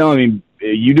Dynasty, though, I mean,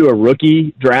 you do a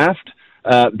rookie draft,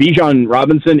 Bijan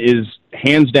Robinson is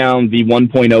hands down the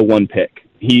 1.01 pick.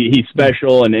 He's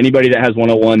special, and anybody that has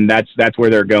 101, that's where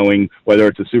they're going, whether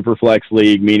it's a super flex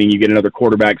league, meaning you get another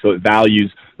quarterback, so it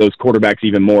values those quarterbacks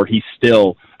even more. He's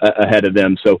still ahead of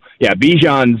them. So, yeah,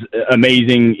 Bijan's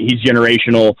amazing. He's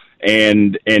generational,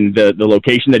 and the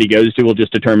location that he goes to will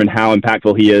just determine how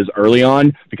impactful he is early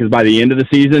on, because by the end of the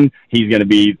season, he's going to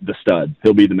be the stud.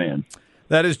 He'll be the man.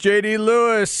 That is J.D.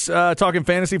 Lewis talking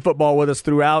fantasy football with us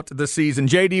throughout the season.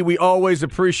 J.D., we always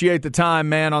appreciate the time,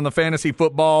 man, on the fantasy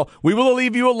football. We will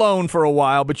leave you alone for a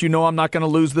while, but I'm not going to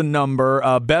lose the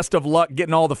number. Best of luck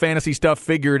getting all the fantasy stuff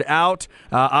figured out.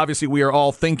 Obviously, we are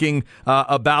all thinking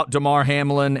about Damar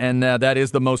Hamlin, and that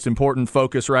is the most important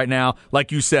focus right now.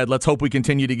 Like you said, let's hope we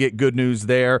continue to get good news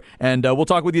there. And we'll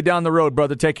talk with you down the road,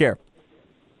 brother. Take care.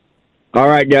 All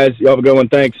right, guys. You have a good one.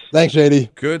 Thanks. Thanks,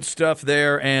 JD. Good stuff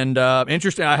there. And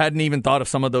interesting, I hadn't even thought of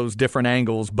some of those different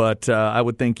angles, but I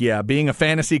would think, being a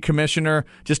fantasy commissioner,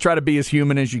 just try to be as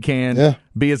human as you can,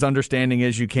 be as understanding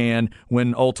as you can,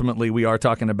 when ultimately we are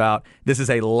talking about this is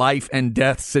a life and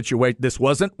death situation. This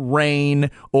wasn't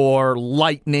rain or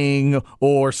lightning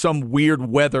or some weird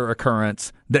weather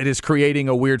occurrence that is creating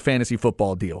a weird fantasy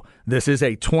football deal. This is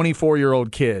a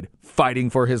 24-year-old kid fighting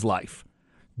for his life.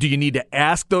 Do you need to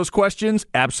ask those questions?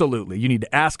 Absolutely. You need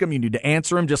to ask them. You need to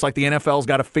answer them, just like the NFL's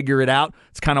got to figure it out.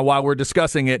 It's kind of why we're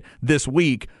discussing it this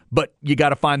week. But you got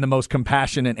to find the most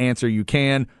compassionate answer you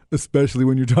can, especially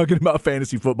when you're talking about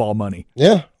fantasy football money.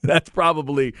 Yeah. That's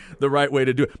probably the right way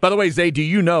to do it. By the way, Zay, do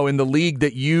you know in the league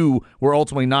that you were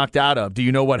ultimately knocked out of, do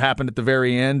you know what happened at the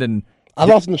very end? And I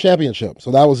lost in the championship,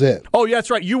 so that was it. oh, yeah, that's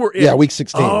right. You were in. Yeah, week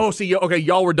 16. Oh, see, okay,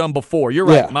 y'all were done before. You're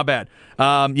right. Yeah. My bad.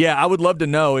 I would love to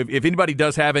know if anybody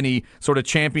does have any sort of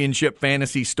championship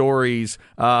fantasy stories.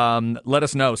 Let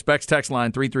us know. Specs text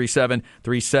line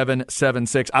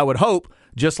 337-3776. I would hope,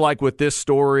 just like with this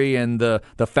story and the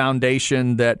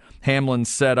foundation that Hamlin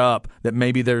set up, that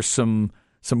maybe there's some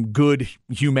good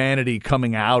humanity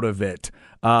coming out of it.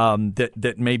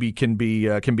 That maybe can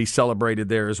be celebrated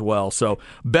there as well. So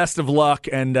best of luck,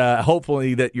 and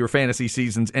hopefully that your fantasy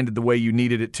seasons ended the way you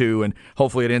needed it to, and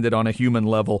hopefully it ended on a human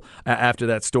level after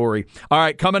that story. All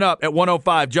right, coming up at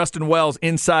 105, Justin Wells,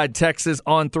 Inside Texas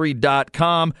on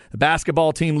 3.com. The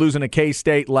basketball team losing to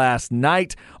K-State last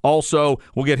night. Also,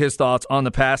 we'll get his thoughts on the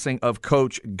passing of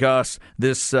Coach Gus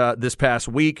this past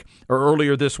week, or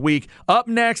earlier this week. Up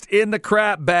next in the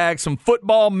crap bag, some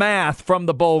football math from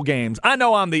the bowl games. I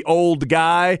know I'm the old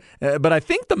guy, but I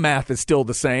think the math is still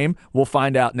the same. We'll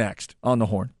find out next on The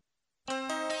Horn.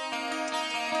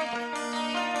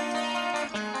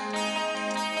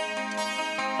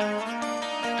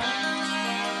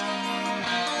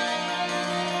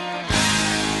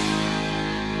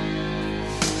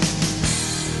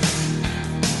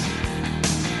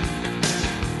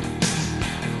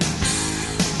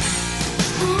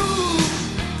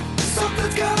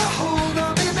 Something's got a hold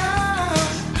on me now.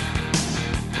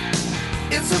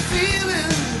 It's a feeling,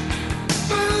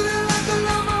 burning like a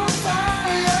love on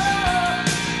fire.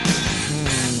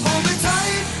 Hold me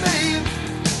tight, babe.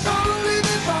 Don't leave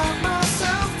me by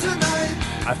myself tonight.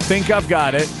 I think I've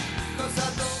got it. 'Cause I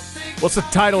don't think What's the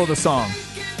title of the song?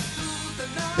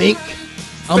 Think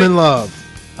I'm in love.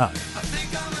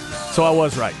 So I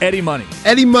was right. Eddie Money.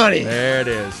 Eddie Money. There it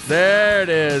is. There it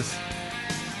is.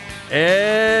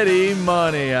 Eddie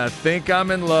Money. I think I'm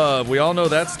in love. We all know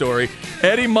that story.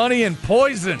 Eddie Money and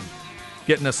Poison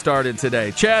getting us started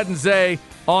today. Chad and Zay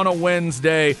on a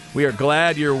Wednesday. We are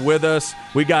glad you're with us.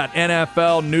 We got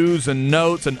NFL news and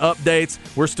notes and updates.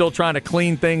 We're still trying to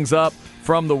clean things up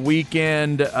from the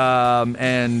weekend,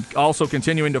 and also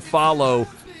continuing to follow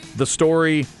the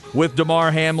story with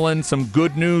Damar Hamlin. Some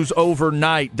good news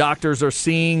overnight. Doctors are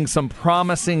seeing some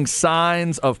promising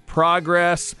signs of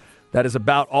progress. That is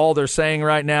about all they're saying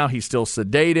right now. He's still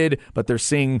sedated, but they're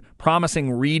seeing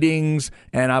promising readings.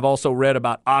 And I've also read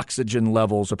about oxygen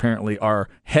levels apparently are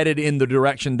headed in the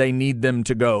direction they need them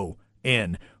to go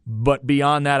in. But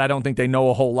beyond that, I don't think they know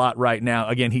a whole lot right now.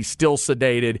 Again, he's still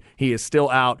sedated. He is still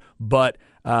out, but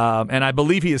and I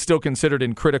believe he is still considered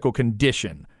in critical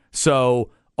condition.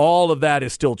 So all of that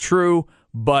is still true,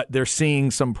 but they're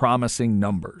seeing some promising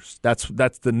numbers. That's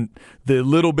the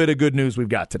little bit of good news we've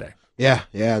got today. Yeah,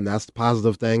 and that's the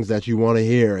positive things that you want to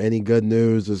hear. Any good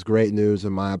news is great news,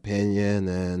 in my opinion.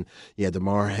 And yeah,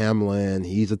 Damar Hamlin,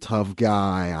 he's a tough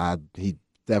guy. He's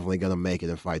definitely going to make it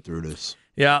and fight through this.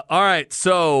 Yeah, all right.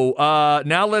 So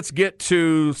now let's get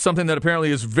to something that apparently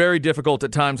is very difficult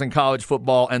at times in college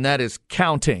football, and that is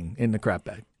counting in the crap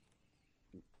bag.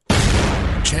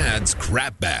 Chad's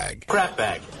Crap Bag. Crap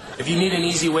bag. If you need an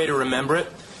easy way to remember it,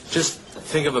 just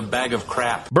think of a bag of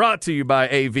crap. Brought to you by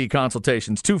AV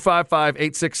Consultations,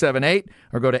 255-8678,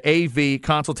 or go to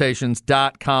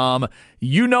avconsultations.com.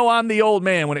 You know I'm the old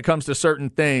man when it comes to certain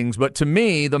things, but to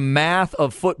me, the math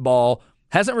of football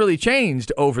hasn't really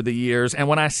changed over the years, and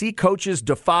when I see coaches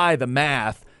defy the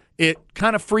math, it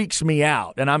kind of freaks me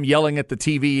out, and I'm yelling at the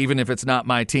TV even if it's not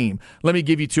my team. Let me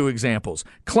give you two examples.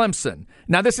 Clemson.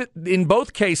 Now, in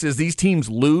both cases, these teams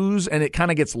lose, and it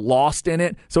kind of gets lost in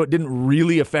it, so it didn't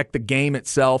really affect the game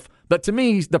itself. But to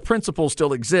me, the principle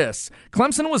still exists.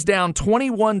 Clemson was down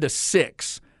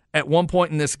 21-6 at one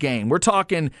point in this game. We're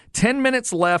talking 10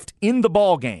 minutes left in the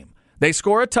ball game. They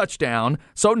score a touchdown,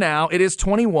 so now it is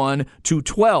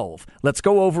 21-12. Let's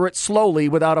go over it slowly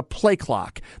without a play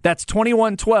clock. That's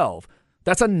 21-12.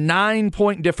 That's a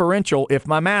 9-point differential if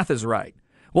my math is right.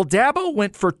 Well, Dabo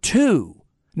went for 2.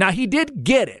 Now, he did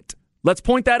get it. Let's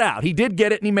point that out. He did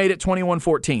get it, and he made it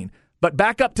 21-14. But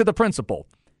back up to the principle.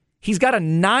 He's got a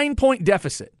 9-point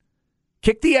deficit.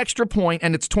 Kick the extra point,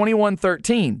 and it's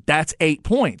 21-13. That's 8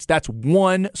 points. That's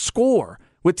one score.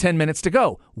 With 10 minutes to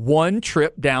go. One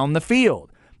trip down the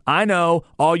field. I know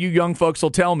all you young folks will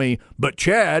tell me, but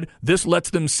Chad, this lets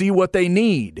them see what they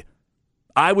need.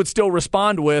 I would still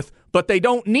respond with, but they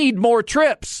don't need more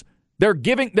trips.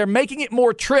 They're making it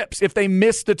more trips if they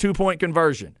miss the 2-point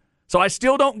conversion. So I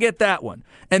still don't get that one.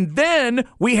 And then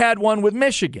we had one with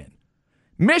Michigan.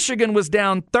 Michigan was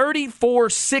down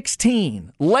 34-16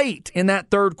 late in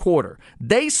that third quarter.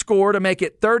 They score to make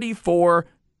it 34-12.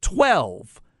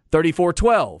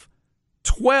 34-12.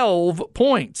 12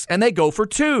 points, and they go for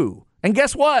 2. And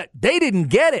guess what? They didn't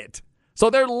get it. So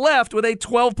they're left with a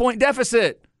 12-point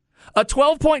deficit. A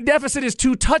 12-point deficit is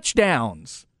 2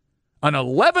 touchdowns. An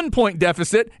 11-point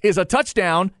deficit is a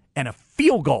touchdown and a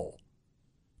field goal.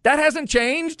 That hasn't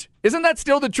changed. Isn't that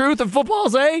still the truth of football,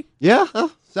 Zay? Yeah,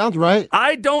 sounds right.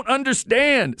 I don't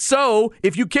understand. So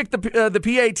if you kick the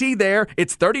PAT there,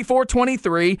 it's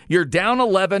 34-23. You're down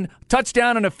 11,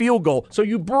 touchdown and a field goal. So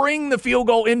you bring the field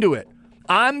goal into it.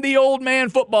 I'm the old man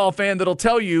football fan that'll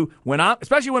tell you,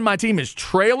 especially when my team is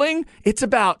trailing, it's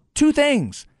about 2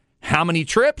 things. How many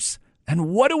trips and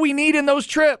what do we need in those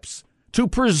trips to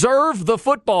preserve the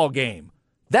football game?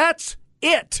 That's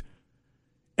it.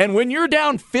 And when you're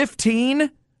down 15,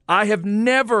 I have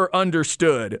never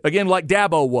understood, again, like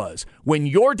Dabo was, when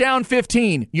you're down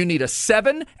 15, you need a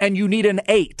 7 and you need an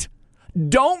 8.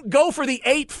 Don't go for the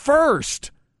 8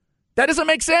 first. That doesn't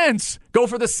make sense. Go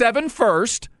for the 7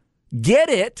 first, get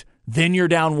it, then you're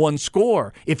down 1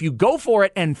 score. If you go for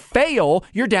it and fail,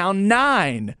 you're down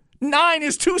 9. 9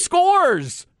 is 2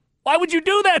 scores. Why would you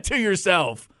do that to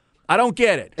yourself? I don't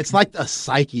get it. It's like a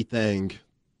psyche thing.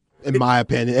 In my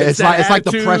opinion, it's like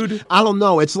the pressure. I don't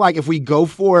know. It's like if we go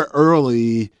for it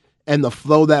early and the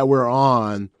flow that we're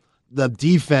on, the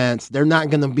defense, they're not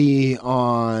going to be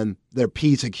on their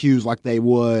P's and Q's like they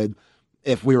would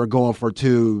if we were going for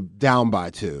 2 down by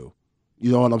 2.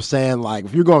 You know what I'm saying? Like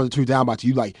if you're going to 2 down by 2,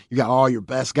 you got all your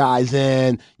best guys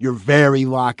in. You're very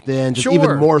locked in. Just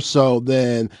even more so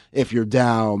than if you're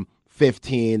down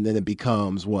 15. Then it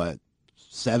becomes what?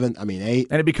 7? I mean 8.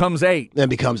 And it becomes 8. Then it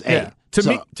becomes 8. Yeah.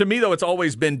 To me, though, it's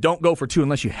always been don't go for 2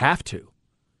 unless you have to.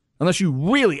 Unless you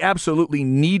really absolutely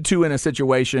need to in a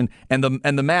situation and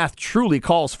the math truly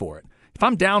calls for it. If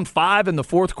I'm down 5 in the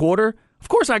fourth quarter, of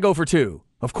course I go for 2.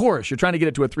 Of course, you're trying to get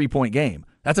it to a 3-point game.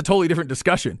 That's a totally different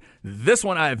discussion. This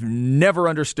one I've never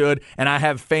understood, and I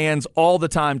have fans all the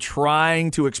time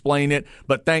trying to explain it,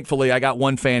 but thankfully I got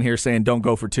one fan here saying don't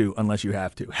go for 2 unless you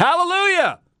have to.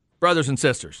 Hallelujah, brothers and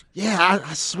sisters. Yeah,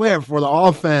 I swear, for the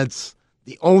offense,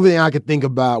 the only thing I could think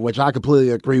about, which I completely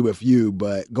agree with you,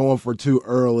 but going for 2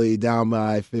 early down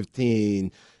by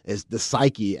 15 is the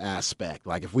psyche aspect.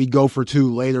 Like if we go for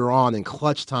 2 later on in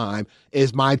clutch time,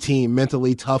 is my team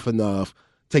mentally tough enough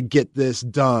to get this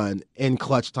done in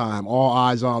clutch time? All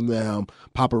eyes on them.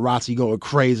 Paparazzi going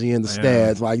crazy in the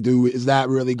stands. Like, dude, is that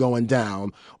really going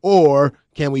down? Or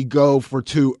can we go for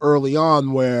 2 early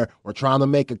on where we're trying to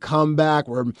make a comeback?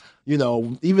 Where,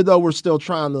 even though we're still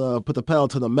trying to put the pedal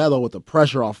to the metal with the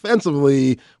pressure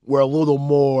offensively, we're a little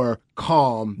more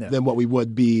calm than what we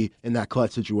would be in that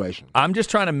clutch situation. I'm just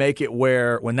trying to make it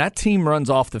where when that team runs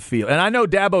off the field, and I know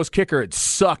Dabo's kicker had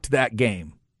sucked that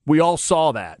game. We all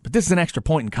saw that. But this is an extra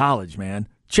point in college, man.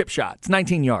 Chip shot. It's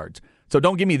 19 yards. So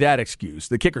don't give me that excuse.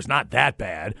 The kicker's not that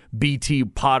bad. BT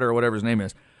Potter or whatever his name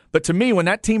is. But to me, when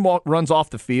that team runs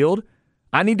off the field,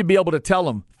 I need to be able to tell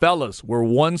them, fellas, we're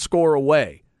 1 score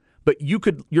away. But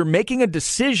you're making a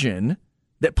decision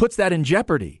that puts that in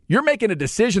jeopardy. You're making a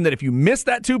decision that if you miss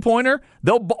that 2-pointer,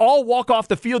 they'll all walk off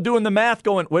the field doing the math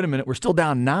going, wait a minute, we're still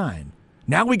down 9.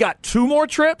 Now we got 2 more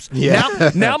trips.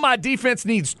 Yeah. Now my defense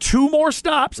needs 2 more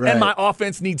stops, and my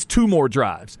offense needs 2 more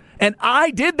drives. And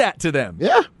I did that to them.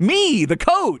 Yeah. Me, the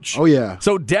coach. Oh, yeah.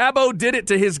 So Dabo did it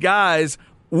to his guys,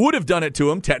 would have done it to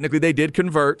them. Technically, they did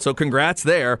convert, so congrats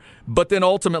there. But then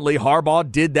ultimately, Harbaugh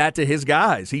did that to his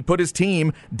guys. He put his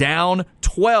team down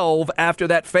 12 after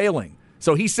that failing.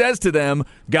 So he says to them,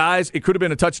 guys, it could have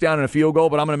been a touchdown and a field goal,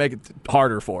 but I'm going to make it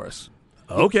harder for us.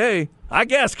 Okay, I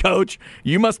guess, Coach.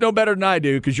 You must know better than I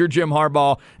do because you're Jim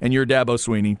Harbaugh and you're Dabo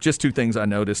Swinney. Just 2 things I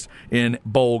noticed in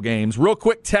bowl games. Real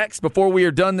quick text before we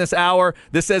are done this hour.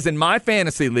 This says, in my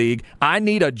fantasy league, I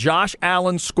need a Josh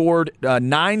Allen scored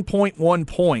 9.1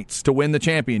 points to win the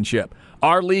championship.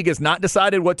 Our league has not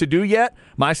decided what to do yet.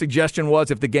 My suggestion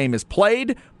was if the game is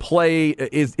played,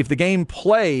 if the game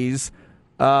plays,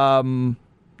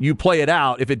 you play it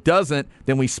out. If it doesn't,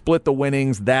 then we split the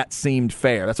winnings. That seemed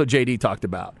fair. That's what JD talked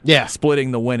about. Yeah. Splitting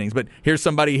the winnings. But here's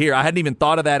somebody here. I hadn't even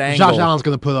thought of that angle. Josh Allen's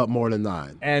going to put up more than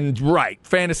 9. And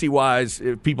fantasy-wise,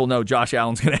 people know Josh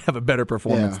Allen's going to have a better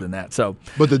performance than that. So,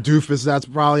 but the doofus that's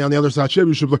probably on the other side of the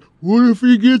championship, like, what if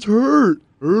he gets hurt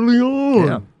early on?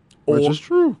 Yeah. Which is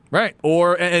true. Right.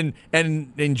 Or and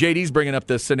JD's bringing up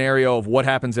the scenario of what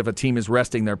happens if a team is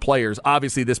resting their players.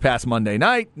 Obviously, this past Monday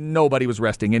night, nobody was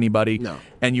resting anybody. No.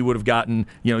 And you would have gotten,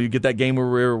 you get that game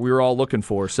where we were all looking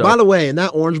for. So, By the way, in that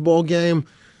Orange Bowl game,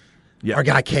 yeah. our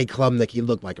guy Kate Klubnik, he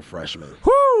looked like a freshman.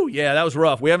 Whoo! Yeah, that was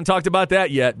rough. We haven't talked about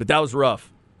that yet, but that was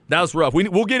rough. That was rough.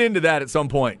 We'll get into that at some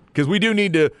point because we do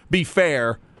need to be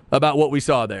fair about what we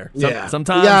saw there.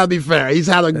 Sometimes. You gotta be fair. He's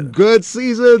had a good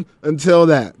season until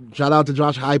that. Shout out to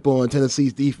Josh Heupel and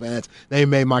Tennessee's defense. They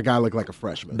made my guy look like a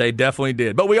freshman. They definitely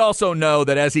did. But we also know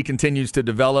that as he continues to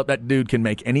develop, that dude can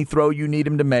make any throw you need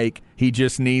him to make. He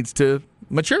just needs to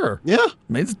mature. Yeah. I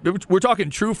mean, we're talking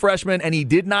true freshman, and he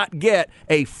did not get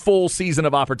a full season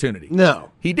of opportunity.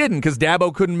 No. He didn't because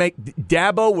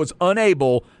Dabo was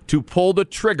unable to pull the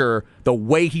trigger the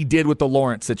way he did with the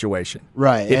Lawrence situation.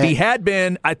 Right. If he had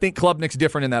been, I think Klubnik's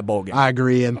different in that bowl game. I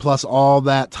agree. And plus all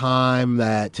that time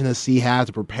that Tennessee had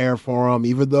to prepare for him,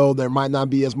 even though there might not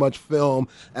be as much film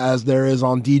as there is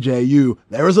on DJU,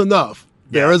 there is enough.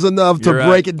 Yeah. There is enough to You're right.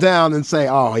 break it down and say,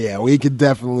 oh, yeah, we could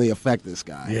definitely affect this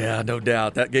guy. Yeah, no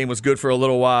doubt. That game was good for a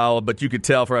little while, but you could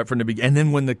tell right from the beginning. And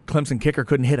then when the Clemson kicker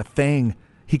couldn't hit a thing,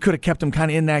 he could have kept him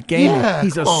kind of in that game. Yeah,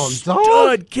 He's a dog.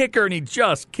 stud kicker, and he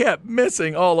just kept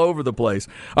missing all over the place.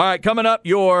 All right, coming up,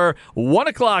 your 1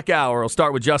 o'clock hour. We'll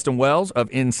start with Justin Wells of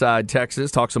Inside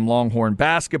Texas, talk some Longhorn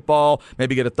basketball,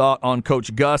 maybe get a thought on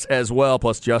Coach Gus as well.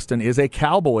 Plus, Justin is a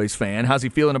Cowboys fan. How's he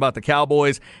feeling about the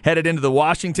Cowboys headed into the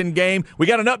Washington game? We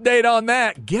got an update on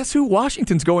that. Guess who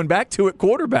Washington's going back to at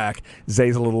quarterback?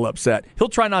 Zay's a little upset. He'll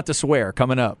try not to swear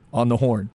coming up on the Horn.